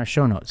cite in our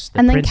show notes.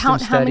 And then Princeton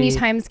count how many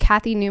times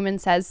Kathy Newman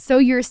says, so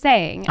you're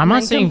saying. I'm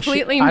not saying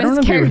completely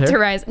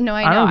mischaracterize. No,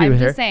 I know. I'm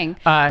just saying.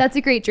 That's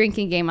a great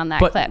drinking game on that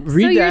clip. So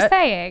you're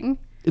saying.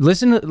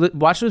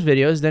 Watch those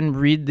videos, then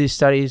read the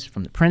studies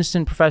from the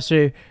Princeton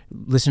professor,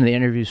 listen to the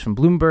interviews from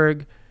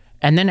Bloomberg,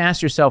 and then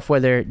ask yourself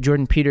whether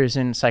Jordan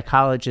Peterson,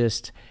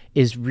 psychologist,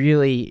 is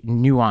really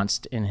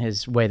nuanced in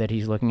his way that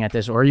he's looking at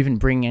this, or even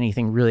bring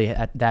anything really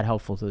that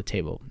helpful to the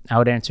table. I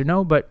would answer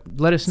no, but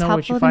let us know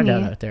what you find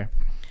out there.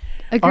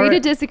 Agree to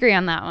disagree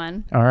on that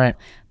one. All right.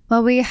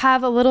 Well, we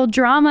have a little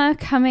drama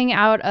coming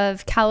out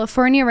of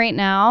California right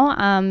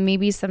now.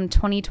 Maybe some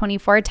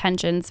 2024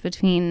 tensions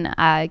between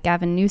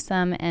Gavin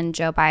Newsom and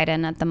Joe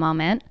Biden at the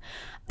moment.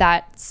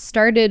 That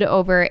started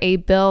over a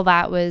bill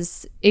that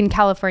was in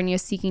California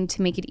seeking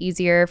to make it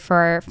easier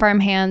for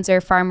farmhands or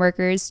farm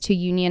workers to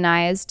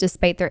unionize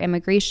despite their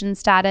immigration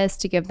status,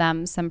 to give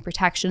them some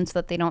protection so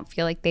that they don't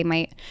feel like they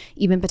might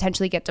even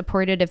potentially get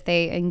deported if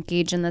they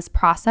engage in this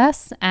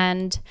process.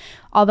 And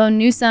although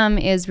Newsom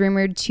is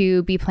rumored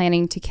to be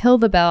planning to kill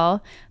the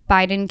bill,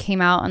 Biden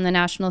came out on the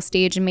national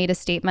stage and made a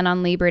statement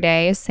on Labor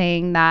Day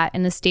saying that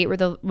in the state with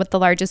the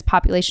largest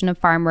population of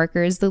farm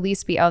workers, the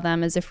least we owe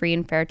them is a free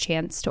and fair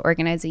chance to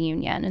organize a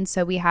union. And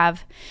so we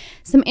have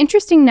some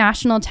interesting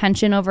national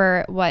tension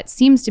over what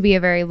seems to be a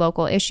very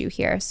local issue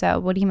here. So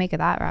what do you make of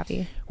that,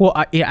 Robbie? Well,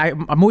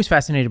 I'm always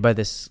fascinated by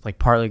this like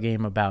parlor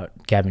game about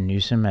Gavin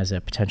Newsom as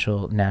a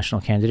potential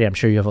national candidate. I'm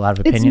sure you have a lot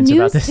of opinions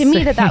about this. It's news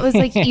to me that was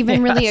like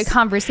even really a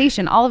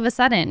conversation. All of a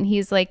sudden,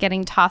 he's like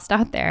getting tossed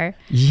out there.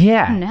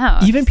 Yeah. No.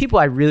 Even people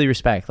I really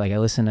respect, like I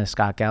listen to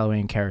Scott Galloway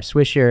and Kara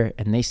Swisher,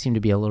 and they seem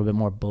to be a little bit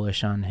more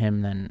bullish on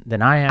him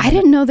than I am. I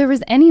didn't know there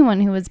was anyone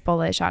who was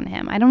bullish on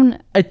him.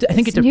 I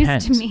think it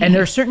depends. And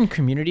there are certain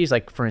communities,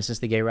 like for instance,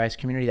 the gay rights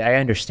community, that I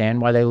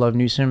understand why they love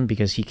Newsom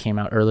because he came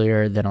out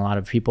earlier than a lot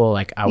of people.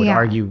 Like I would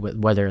argue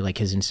whether like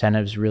his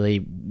incentives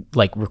really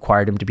like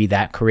required him to be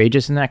that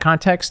courageous in that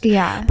context.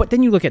 Yeah. But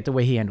then you look at the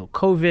way he handled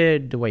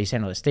COVID, the way he's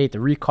handled the state, the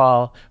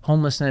recall,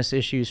 homelessness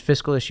issues,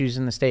 fiscal issues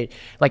in the state.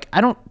 Like I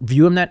don't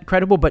view him that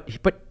credible, but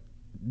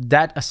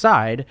that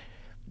aside,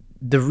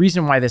 the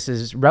reason why this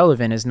is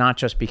relevant is not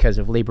just because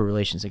of labor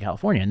relations in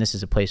California. And this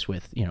is a place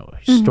with,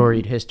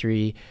 storied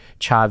history,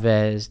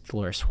 Chavez,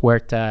 Dolores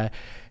Huerta,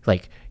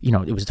 like,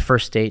 it was the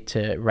first state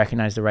to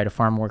recognize the right of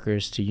farm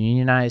workers to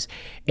unionize.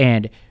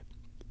 And,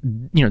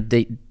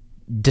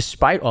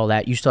 despite all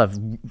that, you still have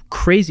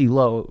crazy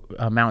low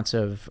amounts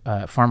of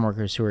farm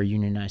workers who are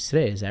unionized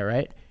today. Is that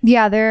right?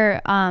 Yeah,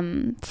 there are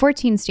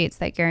 14 states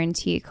that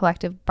guarantee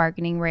collective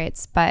bargaining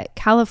rights, but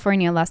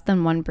California, less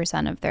than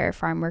 1% of their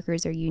farm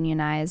workers are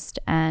unionized.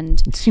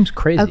 And it seems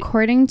crazy.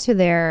 According to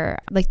their,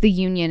 like the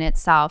union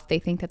itself, they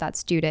think that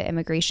that's due to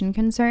immigration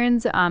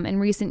concerns. In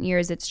recent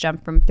years, it's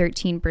jumped from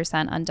 13%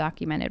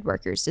 undocumented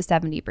workers to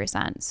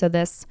 70%. So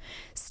this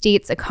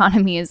state's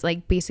economy is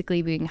like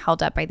basically being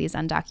held up by these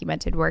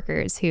undocumented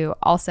workers who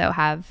also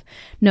have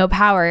no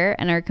power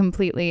and are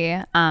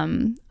completely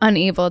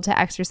unable to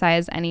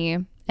exercise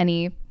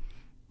any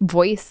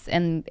voice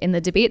in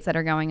the debates that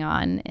are going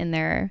on in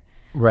their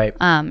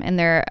in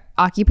their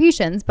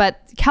occupations.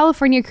 But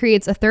California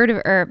produces a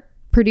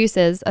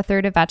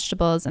third of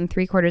vegetables and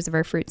 3/4 of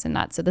our fruits and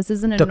nuts. So this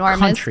is an enormous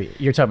country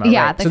you're talking about,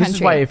 yeah, right? the so this country.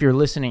 is why if you're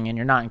listening and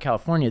you're not in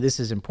California, this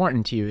is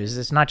important to you. Is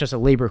this not just a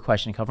labor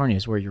question in California?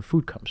 It's where your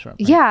food comes from.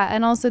 Right? Yeah,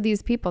 and also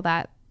these people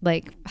that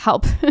like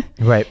help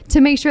right to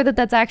make sure that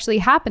that's actually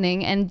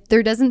happening, and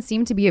there doesn't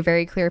seem to be a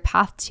very clear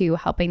path to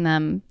helping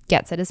them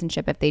get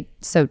citizenship if they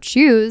so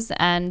choose.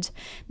 And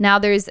now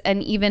there's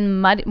an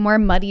even more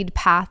muddied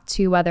path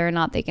to whether or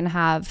not they can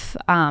have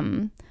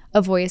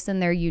a voice in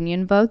their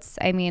union votes.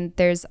 I mean,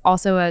 there's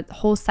also a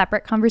whole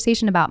separate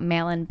conversation about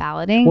mail-in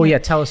balloting. Well, yeah,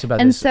 tell us about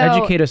And this. so-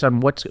 Educate us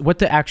on what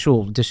the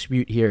actual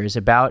dispute here is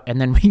about,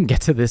 and then we can get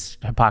to this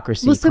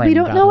hypocrisy. Well, so we claim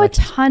don't about know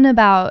elections. a ton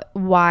about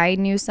why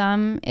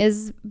Newsom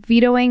is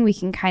vetoing. We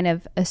can kind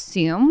of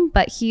assume,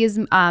 but he has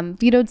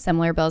vetoed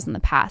similar bills in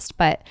the past.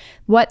 But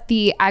what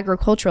the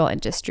agricultural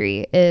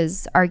industry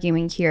is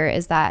arguing here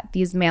is that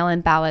these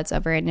mail-in ballots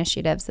over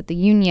initiatives that the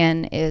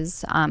union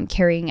is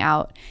carrying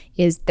out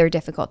they're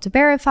difficult to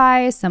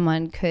verify.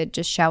 Someone could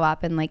just show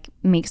up and like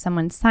make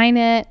someone sign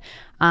it.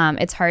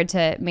 It's hard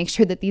to make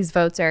sure that these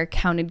votes are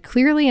counted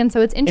clearly. And so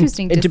it's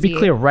interesting and to to see. be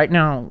clear, right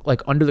now,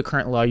 like under the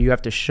current law, you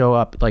have to show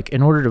up, like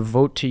in order to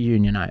vote to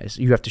unionize,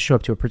 you have to show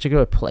up to a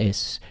particular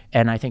place.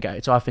 And I think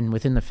it's often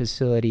within the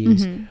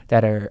facilities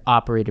that are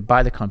operated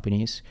by the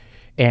companies.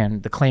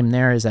 And the claim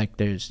there is like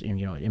there's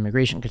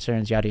immigration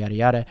concerns, yada yada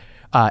yada,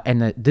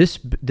 and that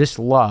this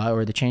law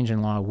or the change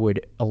in law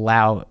would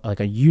allow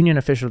like a union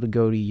official to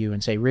go to you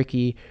and say,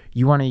 Ricky,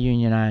 you want to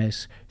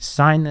unionize,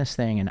 sign this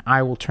thing, and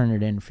I will turn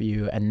it in for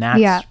you. And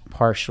that's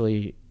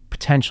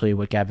potentially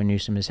what Gavin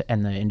Newsom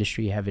and the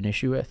industry have an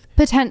issue with.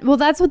 Well,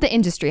 that's what the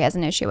industry has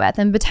an issue with,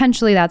 and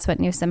potentially that's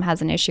what Newsom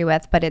has an issue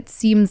with. But it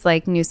seems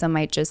like Newsom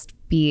might just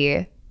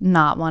be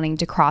not wanting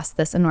to cross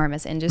this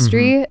enormous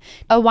industry.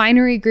 A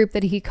winery group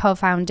that he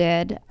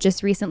co-founded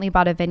just recently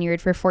bought a vineyard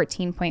for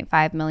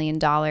 $14.5 million.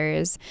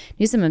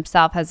 Newsom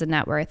himself has a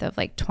net worth of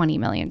like $20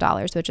 million,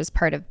 which is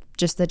part of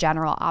just the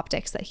general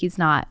optics that he's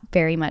not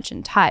very much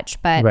in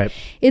touch. But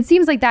it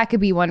seems like that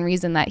could be one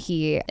reason that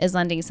he is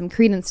lending some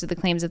credence to the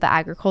claims of the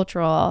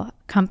agricultural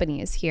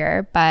companies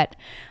here. But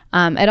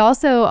it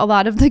also, a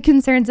lot of the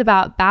concerns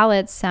about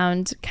ballots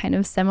sound kind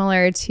of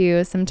similar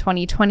to some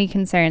 2020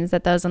 concerns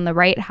that those on the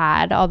right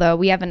had, although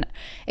we haven't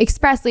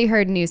expressly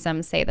heard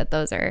Newsom say that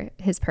those are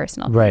his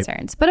personal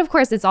concerns. But of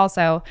course, it's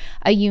also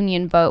a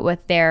union vote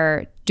with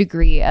their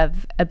degree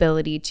of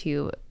ability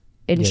to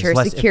ensure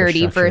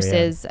security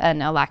versus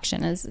an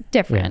election is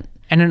different.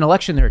 Yeah. And an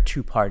election, there are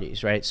two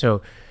parties, right?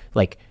 So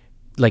like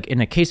in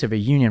the case of a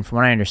union, from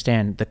what I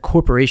understand, the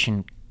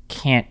corporation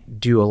can't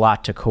do a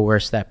lot to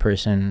coerce that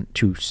person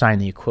to sign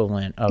the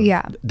equivalent of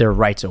their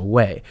rights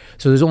away.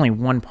 So there's only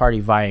one party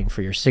vying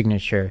for your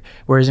signature,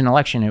 whereas in an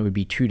election, it would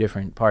be two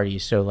different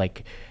parties. So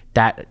like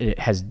that, it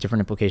has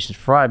different implications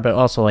for fraud, but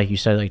also like you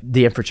said, like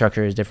the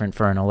infrastructure is different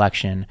for an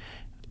election.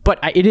 But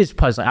it is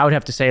puzzling. I would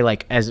have to say,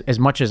 like, as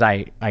much as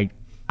I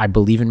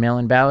believe in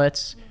mail-in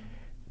ballots,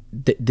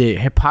 the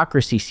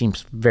hypocrisy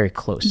seems very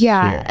close.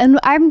 here. And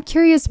I'm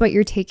curious what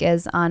your take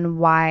is on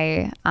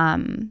why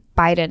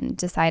Biden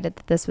decided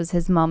that this was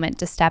his moment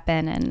to step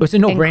in and it's a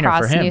no-brainer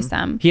cross for him.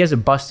 Newsom. He has a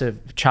bust of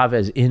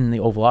Chavez in the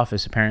Oval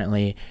Office.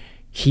 Apparently,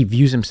 he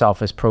views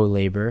himself as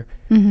pro-labor,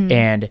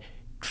 and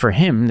for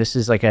him, this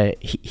is like I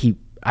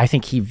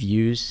think he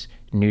views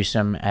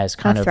Newsom as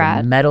kind of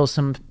a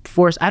meddlesome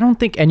force. I don't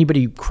think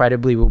anybody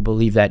credibly will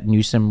believe that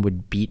Newsom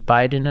would beat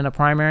Biden in a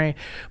primary,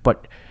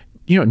 but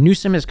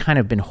Newsom has kind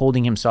of been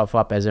holding himself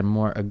up as a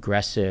more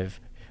aggressive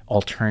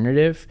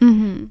alternative.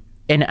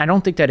 And I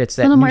don't think that it's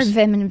that a little more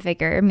vim and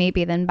vigor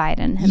maybe than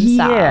Biden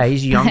himself. Yeah,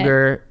 he's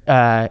younger.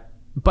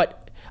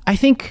 But I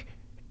think,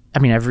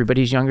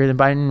 everybody's younger than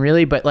Biden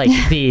really, but like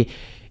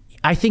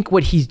I think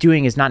what he's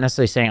doing is not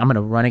necessarily saying I'm going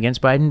to run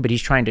against Biden, but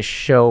he's trying to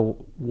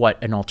show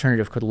what an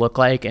alternative could look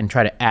like and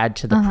try to add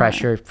to the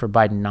pressure for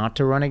Biden not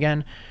to run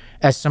again.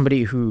 As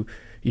somebody who,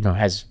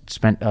 has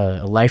spent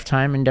a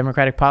lifetime in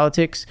Democratic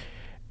politics,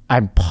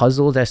 I'm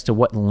puzzled as to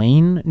what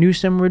lane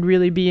Newsom would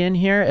really be in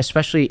here,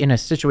 especially in a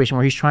situation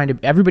where he's trying to,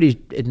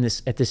 everybody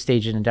at this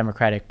stage in a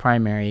Democratic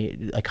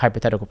primary, like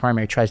hypothetical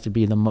primary, tries to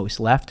be the most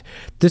left.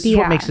 This is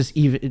what makes this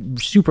even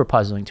super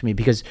puzzling to me,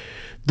 because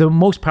the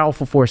most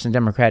powerful force in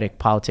Democratic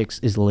politics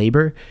is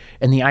labor.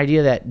 And the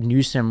idea that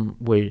Newsom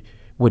would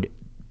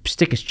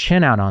stick his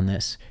chin out on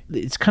this,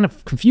 it's kind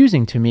of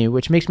confusing to me,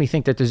 which makes me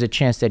think that there's a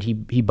chance that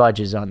he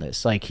budges on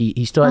this. Like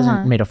he still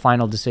hasn't made a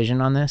final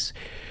decision on this.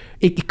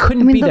 it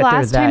couldn't I mean, be the that they're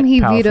last that time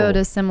he powerful. vetoed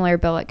a similar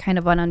bill, it kind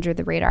of went under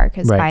the radar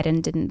because Right.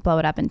 Biden didn't blow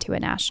it up into a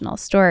national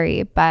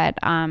story. But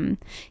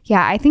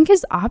yeah, I think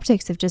his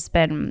optics have just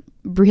been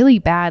really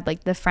bad.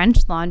 Like the French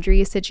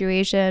Laundry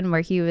situation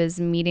where he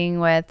was meeting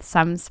with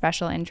some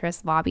special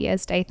interest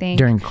lobbyist, I think.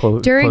 During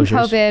closures.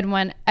 COVID,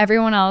 when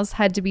everyone else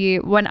had to be,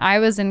 when I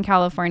was in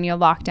California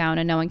lockdown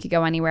and no one could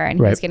go anywhere, and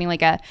he Right. was getting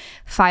like a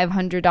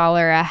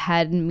 $500 a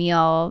head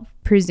meal,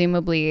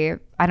 presumably,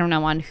 I don't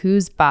know on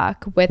whose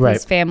buck, with Right.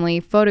 his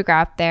family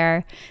photographed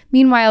there.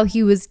 Meanwhile,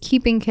 he was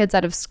keeping kids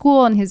out of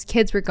school, and his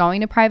kids were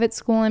going to private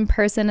school in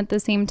person at the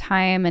same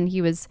time, and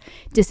he was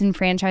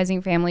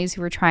disenfranchising families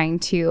who were trying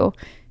to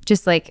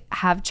just like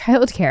have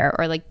childcare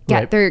or like get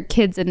Right. their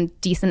kids in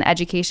decent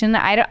education.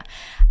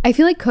 I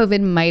feel like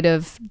COVID might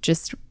have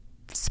just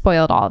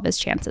spoiled all of his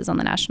chances on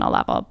the national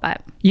level.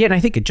 But Yeah, and I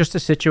think just to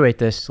situate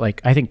this,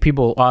 like I think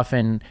people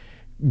often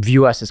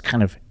view us as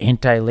kind of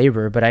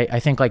anti-labor, but I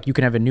think like you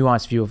can have a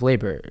nuanced view of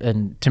labor.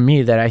 And to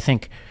me, that I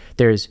think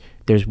there's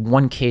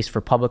one case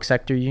for public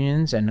sector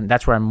unions, and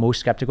that's where I'm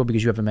most skeptical,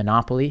 because you have a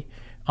monopoly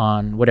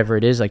on whatever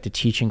it is, like the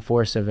teaching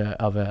force of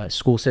a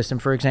school system,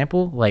 for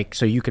example. Like,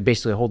 so you could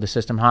basically hold the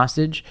system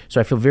hostage.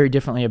 So I feel very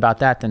differently about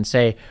that than,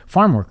 say,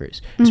 farm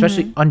workers,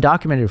 especially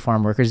undocumented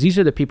farm workers. These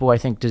are the people I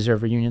think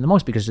deserve a union the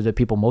most, because they're the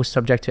people most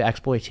subject to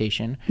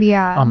exploitation.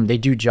 Yeah. They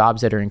do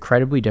jobs that are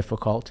incredibly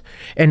difficult.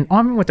 And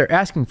often what they're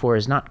asking for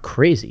is not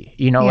crazy.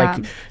 You know, Yeah.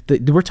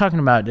 like we're talking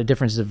about the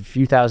difference of a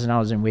few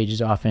 $1,000s in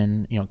wages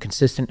often, you know,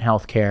 consistent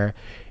health care.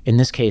 In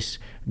this case,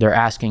 they're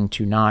asking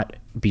to not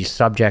be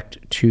subject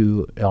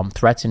to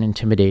threats and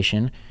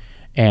intimidation.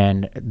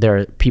 And there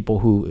are people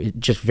who,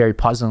 just very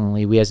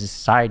puzzlingly, we as a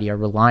society are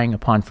relying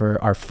upon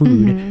for our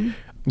food,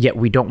 yet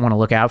we don't want to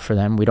look out for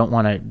them. We don't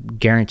want to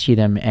guarantee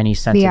them any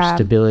sense of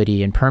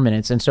stability and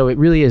permanence. And so it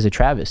really is a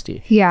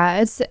travesty.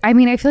 yeah, I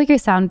mean, I feel like I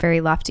sound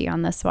very lefty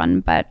on this one,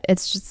 but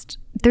it's just,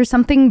 there's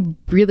something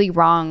really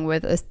wrong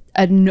with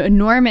an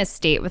enormous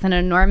state with an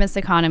enormous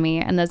economy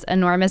and this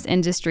enormous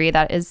industry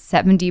that is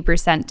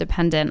 70%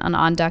 dependent on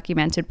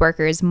undocumented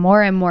workers,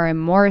 more and more and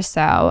more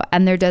so.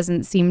 And there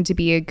doesn't seem to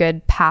be a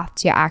good path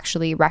to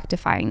actually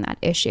rectifying that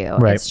issue.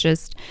 Right. It's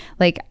just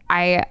like,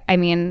 I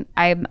mean,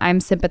 I'm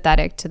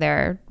sympathetic to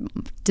their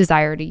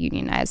desire to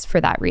unionize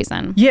for that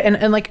reason. Yeah,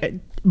 and like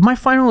my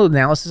final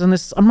analysis on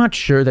this, I'm not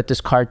sure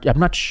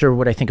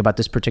what I think about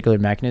this particular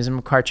mechanism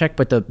of car check,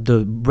 but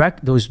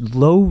those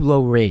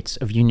low rates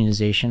of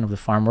unionization of the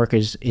farm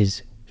workers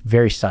is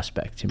very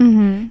suspect to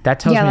me. That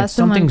tells me that less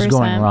than something's 1%.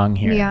 going wrong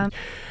here. Yeah.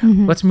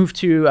 Let's move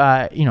to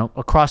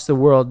across the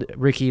world,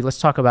 Ricky. Let's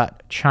talk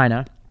about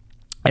China.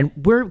 And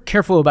we're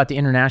careful about the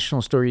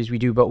international stories we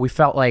do, but we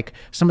felt like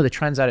some of the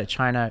trends out of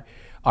China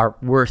are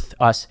worth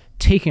us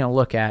taking a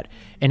look at.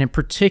 And in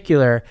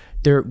particular,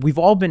 we've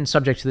all been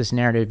subject to this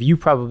narrative, you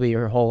probably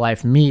your whole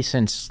life, me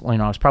since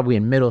I was probably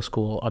in middle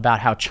school,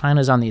 about how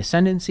China's on the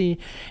ascendancy,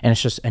 and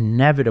it's just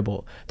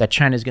inevitable that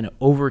China's going to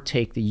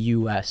overtake the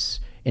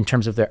US in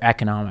terms of their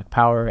economic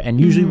power. And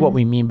usually what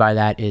we mean by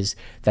that is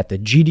that the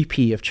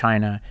GDP of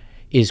China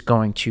is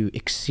going to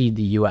exceed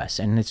the US.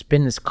 And it's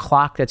been this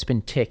clock that's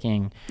been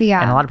ticking.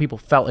 Yeah. And a lot of people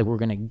felt like we're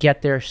going to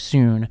get there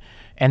soon.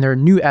 And there are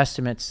new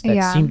estimates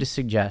that seem to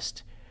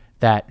suggest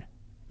that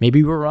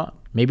maybe we're wrong.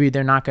 Maybe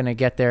they're not going to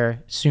get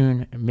there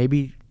soon.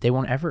 Maybe they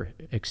won't ever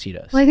exceed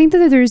us. Well, I think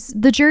that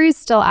the jury's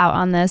still out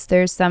on this.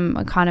 There's some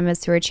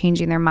economists who are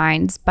changing their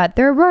minds, but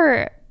there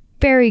were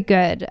very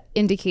good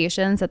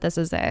indications that this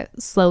is a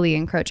slowly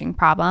encroaching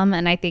problem.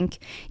 And I think,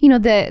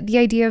 the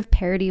idea of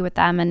parity with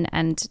them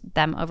and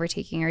them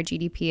overtaking our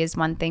GDP is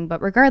one thing,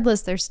 but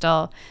regardless, there's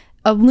still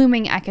a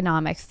looming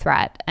economic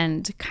threat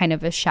and kind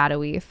of a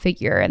shadowy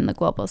figure in the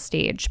global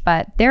stage.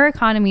 But their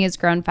economy has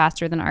grown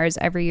faster than ours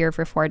every year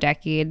for 4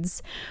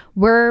 decades.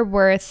 We're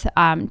worth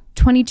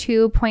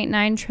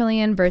 22.9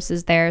 trillion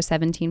versus their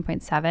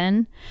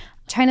 17.7.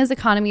 China's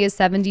economy is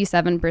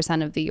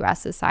 77% of the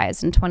US's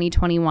size in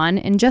 2021,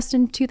 and just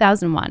in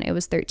 2001, it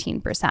was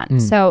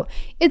 13%. So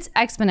it's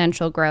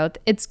exponential growth.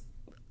 It's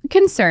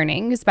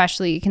concerning,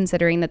 especially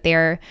considering that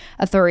they're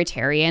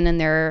authoritarian and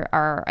there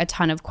are a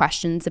ton of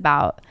questions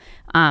about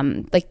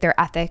their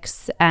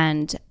ethics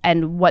and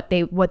what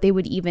they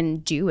would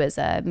even do as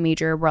a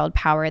major world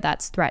power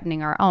that's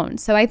threatening our own.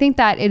 So I think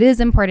that it is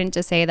important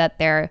to say that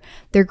their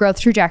growth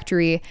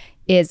trajectory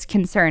is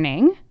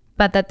concerning,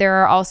 but that there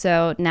are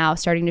also now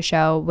starting to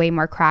show way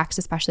more cracks,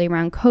 especially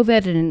around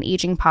COVID and an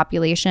aging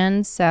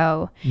population.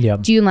 So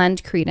do you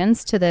lend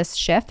credence to this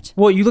shift?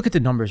 Well, you look at the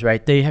numbers,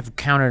 right? They have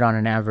counted on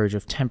an average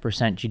of 10%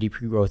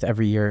 GDP growth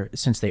every year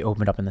since they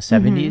opened up in the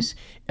 70s.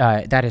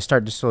 That has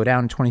started to slow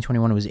down. In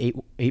 2021, it was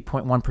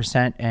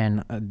 8.1%,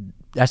 and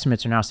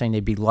estimates are now saying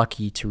they'd be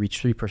lucky to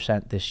reach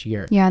 3% this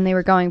year. Yeah, and they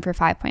were going for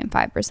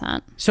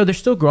 5.5%. So they're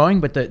still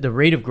growing, but the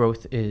rate of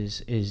growth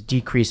is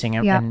decreasing.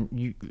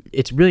 And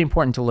it's really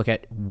important to look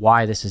at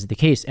why this is the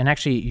case. And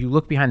actually, you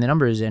look behind the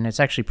numbers, and it's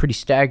actually pretty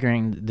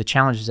staggering the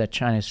challenges that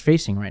China is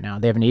facing right now.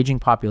 They have an aging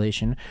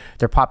population.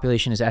 Their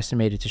population is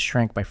estimated to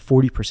shrink by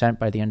 40%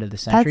 by the end of the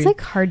century.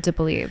 That's hard to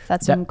believe.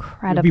 That's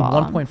incredible. It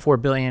would be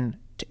 1.4 billion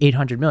to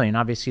 800 million.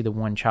 Obviously, the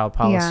one-child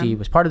policy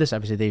was part of this.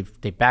 Obviously,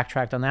 they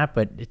backtracked on that,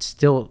 but it's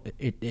still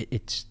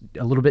it's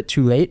a little bit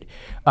too late.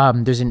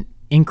 There's an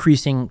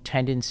increasing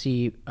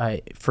tendency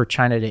for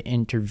China to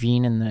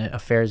intervene in the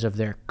affairs of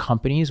their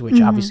companies, which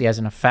obviously has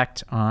an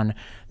effect on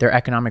their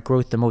economic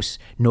growth. The most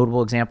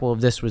notable example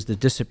of this was the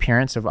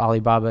disappearance of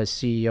Alibaba's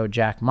CEO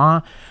Jack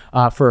Ma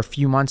for a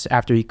few months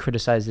after he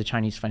criticized the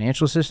Chinese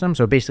financial system.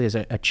 So basically, as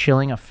a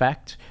chilling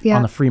effect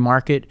on the free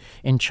market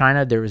in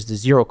China. There was the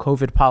zero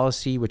COVID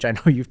policy, which I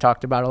know you've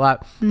talked about a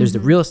lot. There's the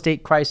real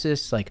estate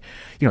crisis, like,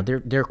 you know,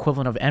 their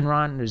equivalent of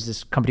Enron. There's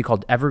this company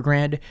called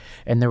Evergrande,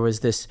 and there was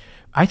this,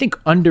 I think,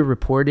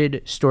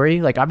 underreported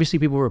story. Like, obviously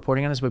people were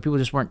reporting on this, but people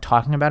just weren't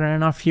talking about it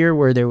enough here,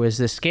 where there was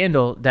this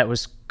scandal that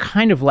was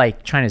kind of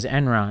like China's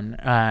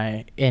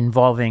Enron,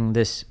 involving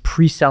this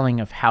pre-selling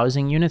of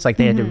housing units. Like,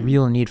 they had a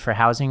real need for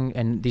housing,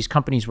 and these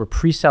companies were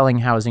pre-selling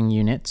housing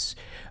units,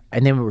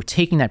 and then we were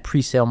taking that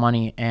pre-sale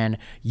money and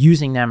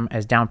using them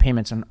as down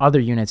payments on other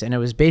units. And it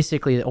was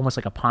basically almost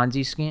like a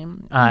Ponzi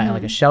scheme,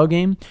 like a shell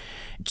game.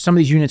 Some of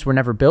these units were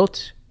never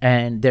built,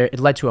 and it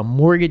led to a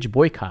mortgage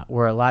boycott,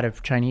 where a lot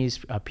of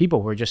Chinese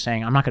people were just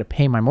saying, I'm not going to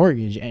pay my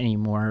mortgage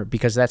anymore,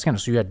 because that's kind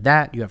of, so you had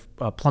that, you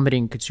have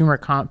plummeting consumer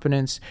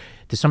confidence.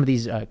 Some of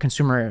these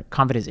consumer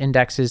confidence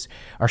indexes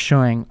are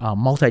showing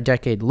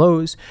multi-decade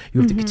lows.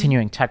 You have the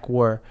continuing tech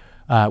war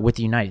with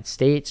the United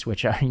States,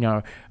 which, you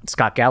know,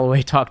 Scott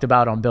Galloway talked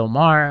about on Bill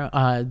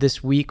Maher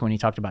this week when he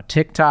talked about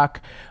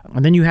TikTok.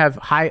 And then you have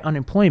high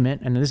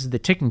unemployment, and this is the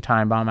ticking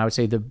time bomb. I would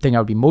say the thing I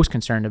would be most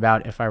concerned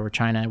about if I were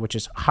China, which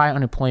is high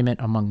unemployment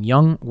among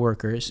young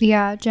workers.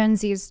 Yeah, Gen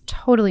Z is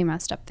totally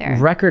messed up there.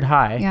 Record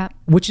high,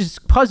 which is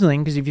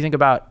puzzling, because if you think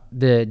about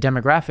the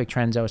demographic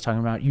trends I was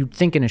talking about, you'd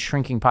think in a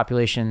shrinking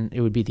population,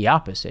 it would be the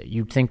opposite.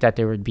 You'd think that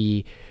there would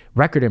be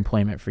record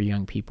employment for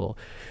young people.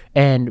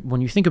 And when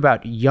you think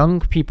about young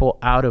people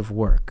out of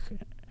work,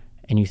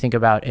 and you think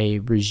about a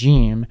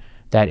regime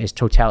that is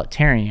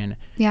totalitarian,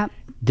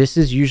 this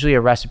is usually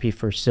a recipe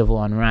for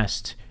civil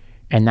unrest,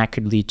 and that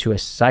could lead to a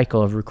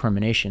cycle of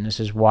recrimination. This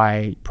is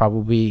why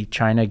probably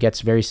China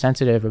gets very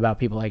sensitive about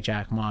people like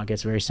Jack Ma,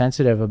 gets very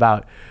sensitive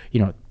about,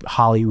 you know,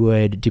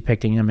 Hollywood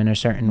depicting them in a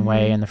certain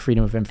way, and the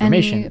freedom of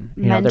information.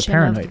 You know, they're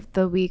paranoid. Of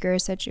the Uyghur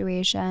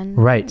situation.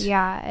 Right.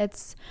 Yeah,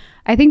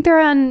 I think they're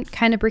on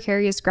kind of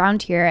precarious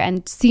ground here,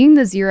 and seeing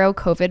the zero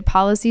COVID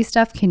policy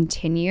stuff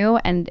continue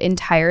and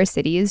entire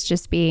cities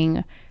just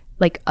being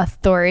like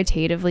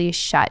authoritatively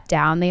shut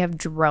down. They have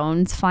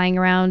drones flying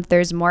around.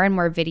 There's more and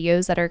more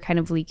videos that are kind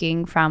of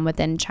leaking from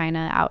within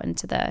China out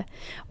into the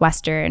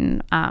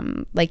Western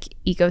like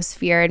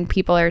ecosphere, and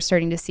people are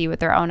starting to see with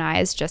their own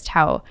eyes just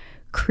how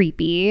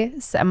creepy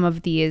some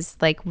of these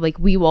like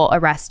we will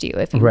arrest you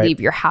if you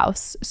leave your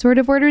house sort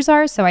of orders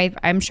are. So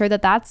I'm sure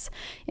that that's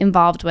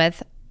involved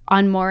with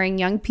unmooring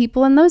young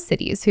people in those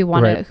cities who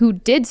who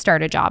did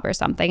start a job or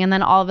something, and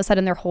then all of a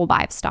sudden their whole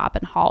lives stop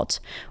and halt,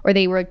 or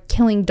they were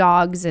killing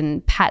dogs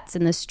and pets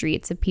in the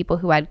streets of people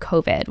who had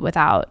COVID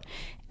without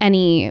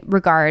any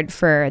regard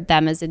for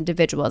them as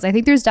individuals. I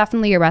think there's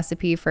definitely a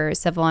recipe for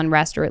civil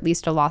unrest, or at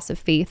least a loss of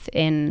faith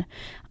in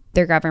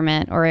their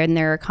government or in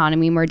their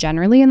economy more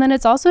generally. And then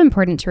it's also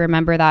important to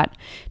remember that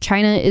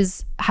China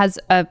has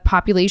a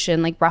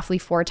population like roughly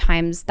 4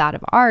 times that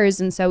of ours.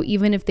 And so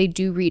even if they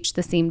do reach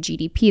the same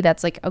GDP,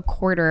 that's like a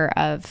quarter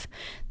of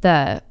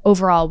the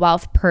overall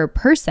wealth per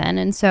person.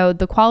 And so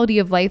the quality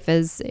of life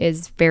is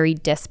very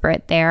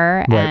disparate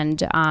there.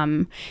 And,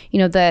 you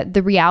know,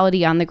 the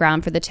reality on the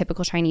ground for the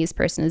typical Chinese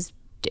person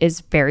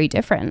is very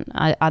different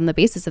on the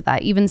basis of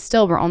that. Even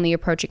still, we're only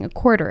approaching a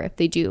quarter if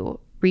they do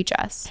reach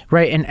us.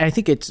 Right. And I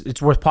think it's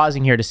worth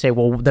pausing here to say,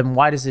 well, then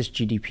why does this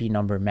GDP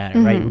number matter,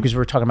 right? Because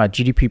we're talking about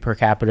GDP per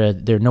capita.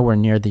 They're nowhere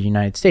near the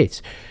United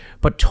States.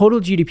 But total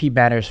GDP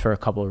matters for a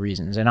couple of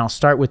reasons. And I'll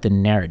start with the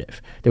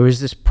narrative. There was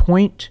this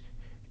point,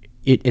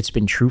 it's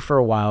been true for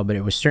a while, but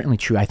it was certainly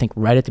true, I think,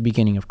 right at the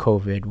beginning of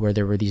COVID, where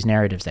there were these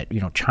narratives that, you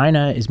know,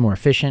 China is more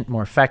efficient,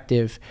 more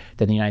effective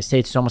than the United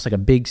States. It's almost like a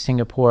big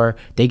Singapore.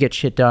 They get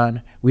shit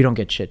done. We don't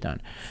get shit done.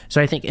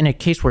 So I think in a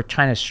case where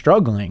China's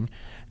struggling,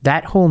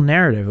 that whole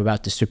narrative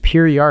about the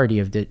superiority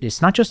of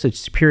it's not just the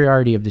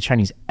superiority of the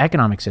Chinese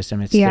economic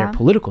system, it's their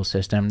political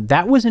system.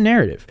 That was a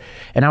narrative.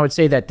 And I would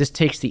say that this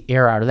takes the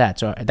air out of that.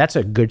 So that's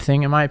a good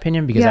thing, in my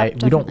opinion,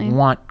 because we don't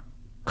want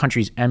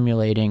countries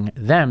emulating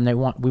them.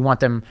 We want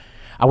them,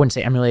 I wouldn't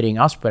say emulating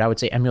us, but I would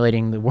say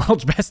emulating the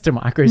world's best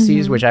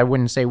democracies, which I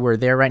wouldn't say we're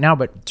there right now,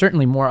 but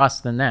certainly more us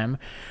than them.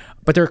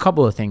 But there are a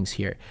couple of things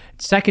here.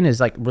 Second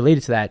is like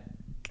related to that.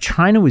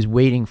 China was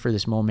waiting for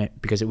this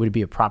moment because it would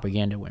be a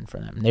propaganda win for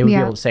them. They would be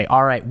able to say,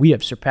 all right, we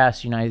have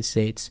surpassed the United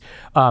States.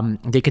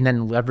 They can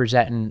then leverage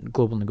that in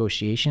global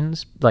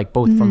negotiations, like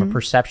both from a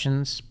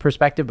perceptions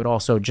perspective, but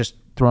also just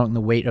throwing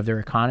the weight of their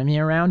economy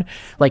around.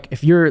 Like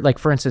if you're like,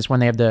 for instance, when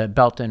they have the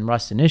Belt and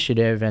Road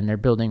Initiative and they're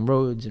building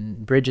roads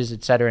and bridges,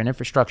 et cetera, and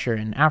infrastructure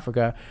in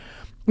Africa,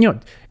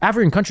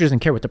 African country doesn't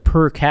care what the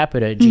per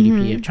capita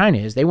GDP of China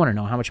is. They want to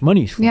know how much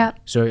money is flowing. Yeah.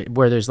 So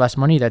where there's less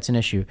money, that's an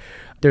issue.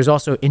 There's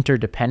also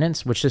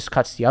interdependence, which just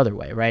cuts the other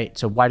way, right?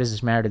 So why does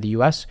this matter to the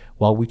U.S.?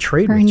 Well, we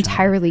trade We're with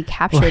entirely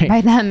captured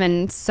by them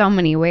in so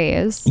many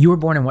ways. You were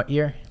born in what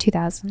year?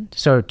 2000.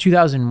 So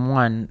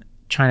 2001,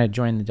 China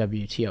joined the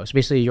WTO. So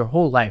basically your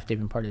whole life, they've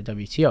been part of the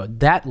WTO.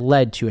 That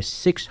led to a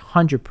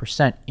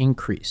 600%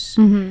 increase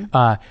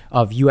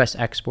of U.S.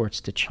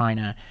 exports to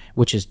China,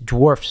 which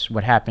dwarfs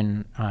what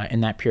happened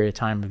in that period of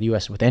time of the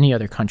U.S. with any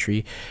other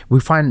country.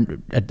 We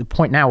find at the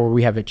point now where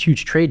we have a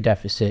huge trade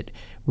deficit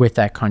with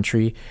that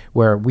country,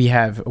 where we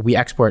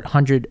export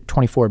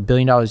 $124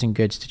 billion in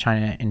goods to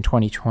China in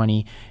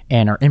 2020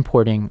 and are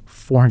importing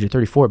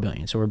 $434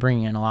 billion. So we're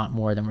bringing in a lot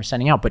more than we're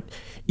sending out. But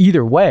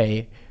either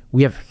way,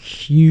 we have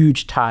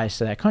huge ties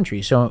to that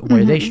country. So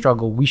where they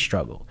struggle, we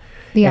struggle.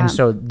 Yeah. And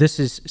so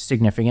this is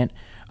significant.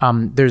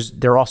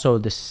 They're also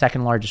the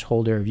second largest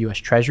holder of U.S.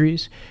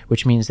 treasuries,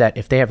 which means that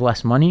if they have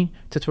less money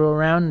to throw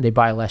around, they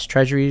buy less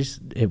treasuries.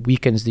 It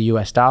weakens the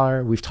U.S.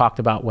 dollar. We've talked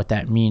about what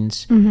that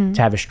means to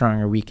have a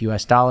strong or weak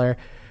U.S. dollar.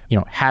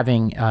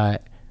 Having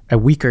a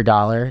weaker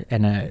dollar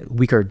and a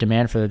weaker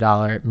demand for the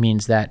dollar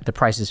means that the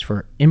prices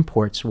for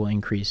imports will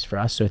increase for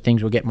us. So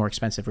things will get more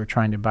expensive. We're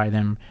trying to buy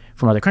them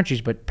from other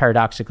countries, but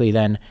paradoxically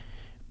then,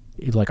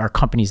 like our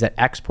companies that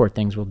export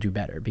things will do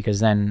better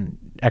because then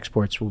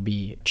exports will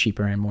be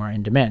cheaper and more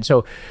in demand.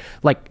 So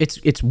like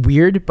it's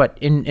weird, but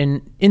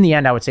in the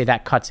end, I would say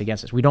that cuts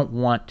against us. We don't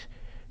want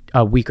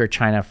a weaker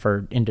China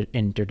for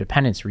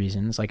interdependence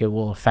reasons, like it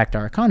will affect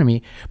our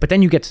economy. But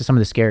then you get to some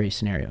of the scary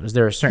scenarios.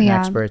 There are certain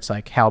experts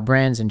like Hal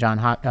Brands and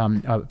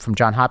from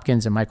John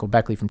Hopkins and Michael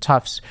Beckley from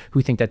Tufts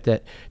who think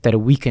that a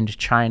weakened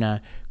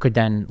China could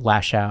then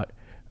lash out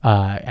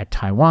at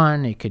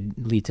Taiwan. It could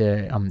lead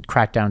to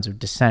crackdowns of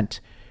dissent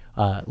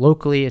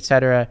locally,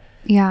 etc.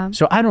 Yeah.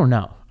 So I don't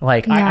know.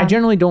 Like I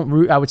generally don't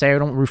root. I would say I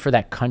don't root for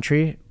that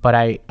country, but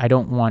I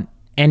don't want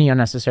any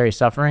unnecessary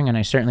suffering, and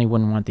I certainly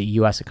wouldn't want the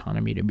U.S.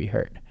 economy to be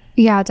hurt.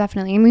 Yeah,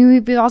 definitely. I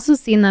mean, we've also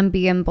seen them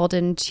be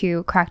emboldened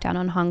to crack down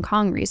on Hong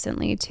Kong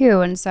recently,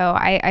 too. And so,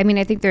 I mean,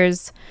 I think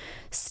there's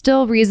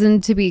still reason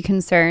to be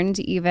concerned,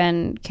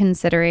 even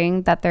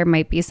considering that there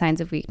might be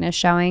signs of weakness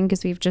showing,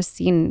 because we've just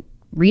seen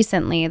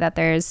recently that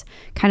there's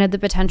kind of the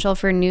potential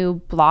for new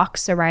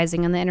blocks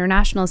arising on the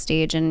international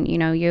stage. And,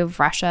 you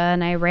have Russia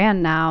and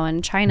Iran now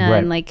and China. Right.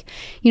 And like,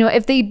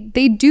 if they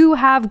do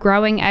have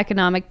growing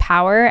economic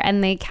power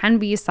and they can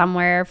be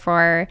somewhere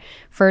for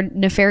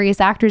nefarious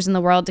actors in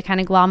the world to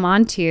kind of glom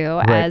onto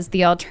as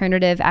the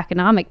alternative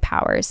economic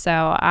power.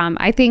 So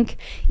I think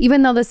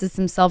even though this is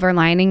some silver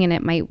lining and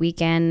it might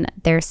weaken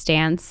their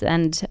stance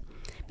and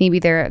maybe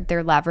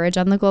their leverage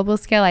on the global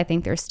scale, I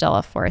think there's still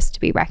a force to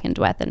be reckoned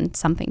with and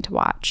something to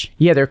watch.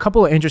 Yeah, there are a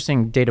couple of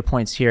interesting data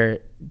points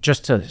here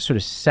just to sort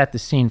of set the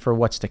scene for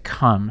what's to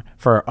come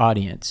for our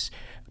audience.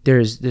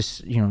 There's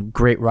this,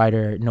 great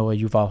writer, Noah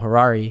Yuval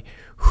Harari,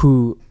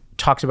 who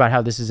talks about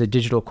how this is a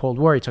digital Cold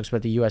War. He talks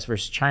about the U.S.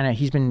 versus China.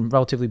 He's been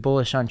relatively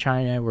bullish on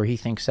China, where he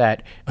thinks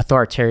that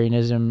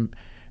authoritarianism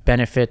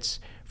benefits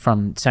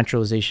from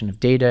centralization of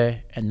data,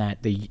 and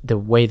that the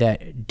way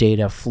that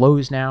data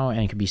flows now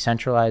and can be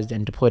centralized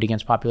and deployed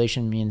against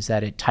population means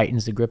that it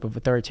tightens the grip of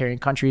authoritarian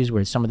countries,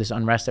 where some of this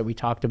unrest that we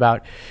talked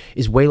about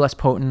is way less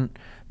potent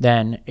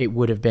than it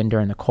would have been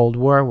during the Cold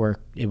War, where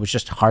it was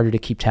just harder to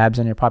keep tabs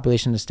on your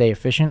population to stay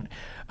efficient.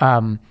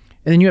 And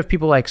then you have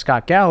people like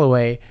Scott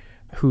Galloway,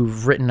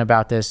 who've written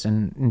about this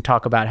and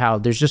talk about how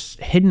there's just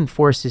hidden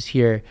forces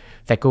here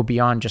that go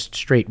beyond just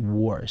straight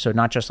war. So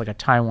not just like a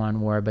Taiwan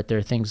war, but there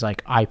are things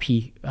like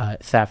IP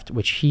theft,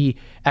 which he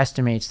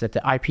estimates that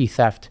the IP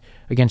theft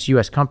against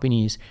U.S.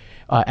 companies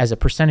as a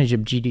percentage of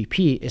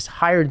GDP is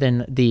higher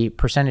than the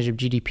percentage of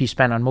GDP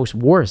spent on most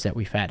wars that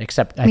we've had,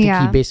 except I think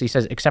he basically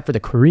says except for the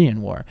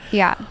Korean War.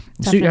 Yeah,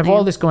 definitely. So you have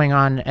all this going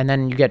on, and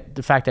then you get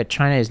the fact that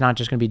China is not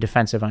just going to be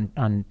defensive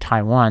on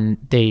Taiwan.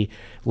 They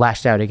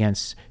lashed out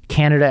against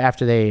Canada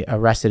after they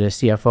arrested a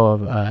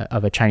CFO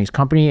of a Chinese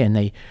company, and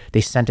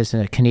they sentenced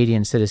a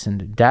Canadian citizen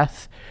to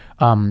death.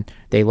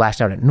 They lashed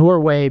out at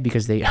Norway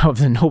because of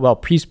the Nobel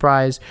Peace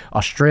Prize,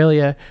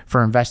 Australia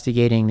for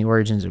investigating the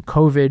origins of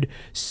COVID,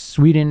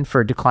 Sweden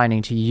for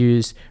declining to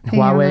use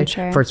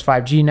Huawei for its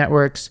 5G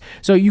networks.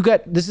 So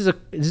this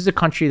is a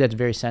country that's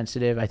very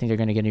sensitive. I think they're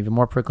going to get even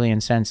more prickly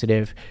and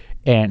sensitive,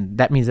 and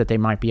that means that they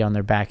might be on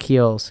their back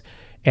heels,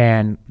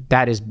 and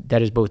that is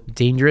both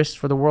dangerous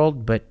for the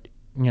world, but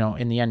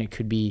in the end it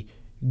could be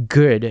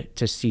good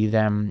to see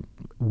them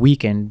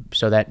weakened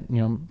so that,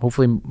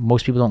 hopefully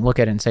most people don't look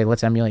at it and say,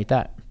 let's emulate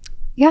that.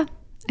 Yeah.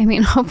 I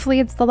mean, hopefully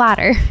it's the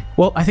latter.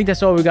 Well, I think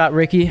that's all we got,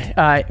 Ricky.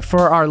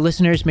 For our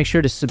listeners, make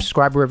sure to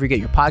subscribe wherever you get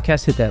your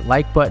podcast, hit that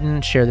like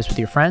button, share this with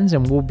your friends,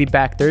 and we'll be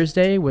back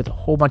Thursday with a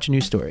whole bunch of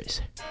new stories.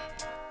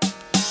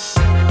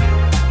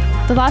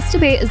 The Lost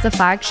Debate is the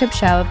flagship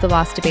show of the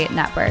Lost Debate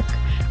Network.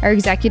 Our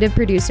executive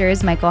producer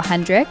is Michael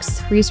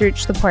Hendricks,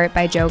 research support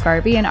by Joe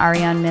Garvey and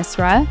Ariane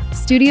Misra,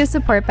 studio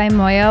support by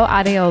Moyo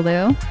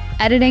Adeolu,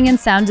 editing and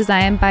sound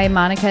design by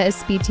Monica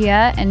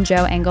Espitia and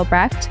Joe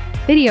Engelbrecht,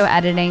 Video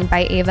editing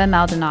by Ava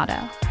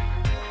Maldonado.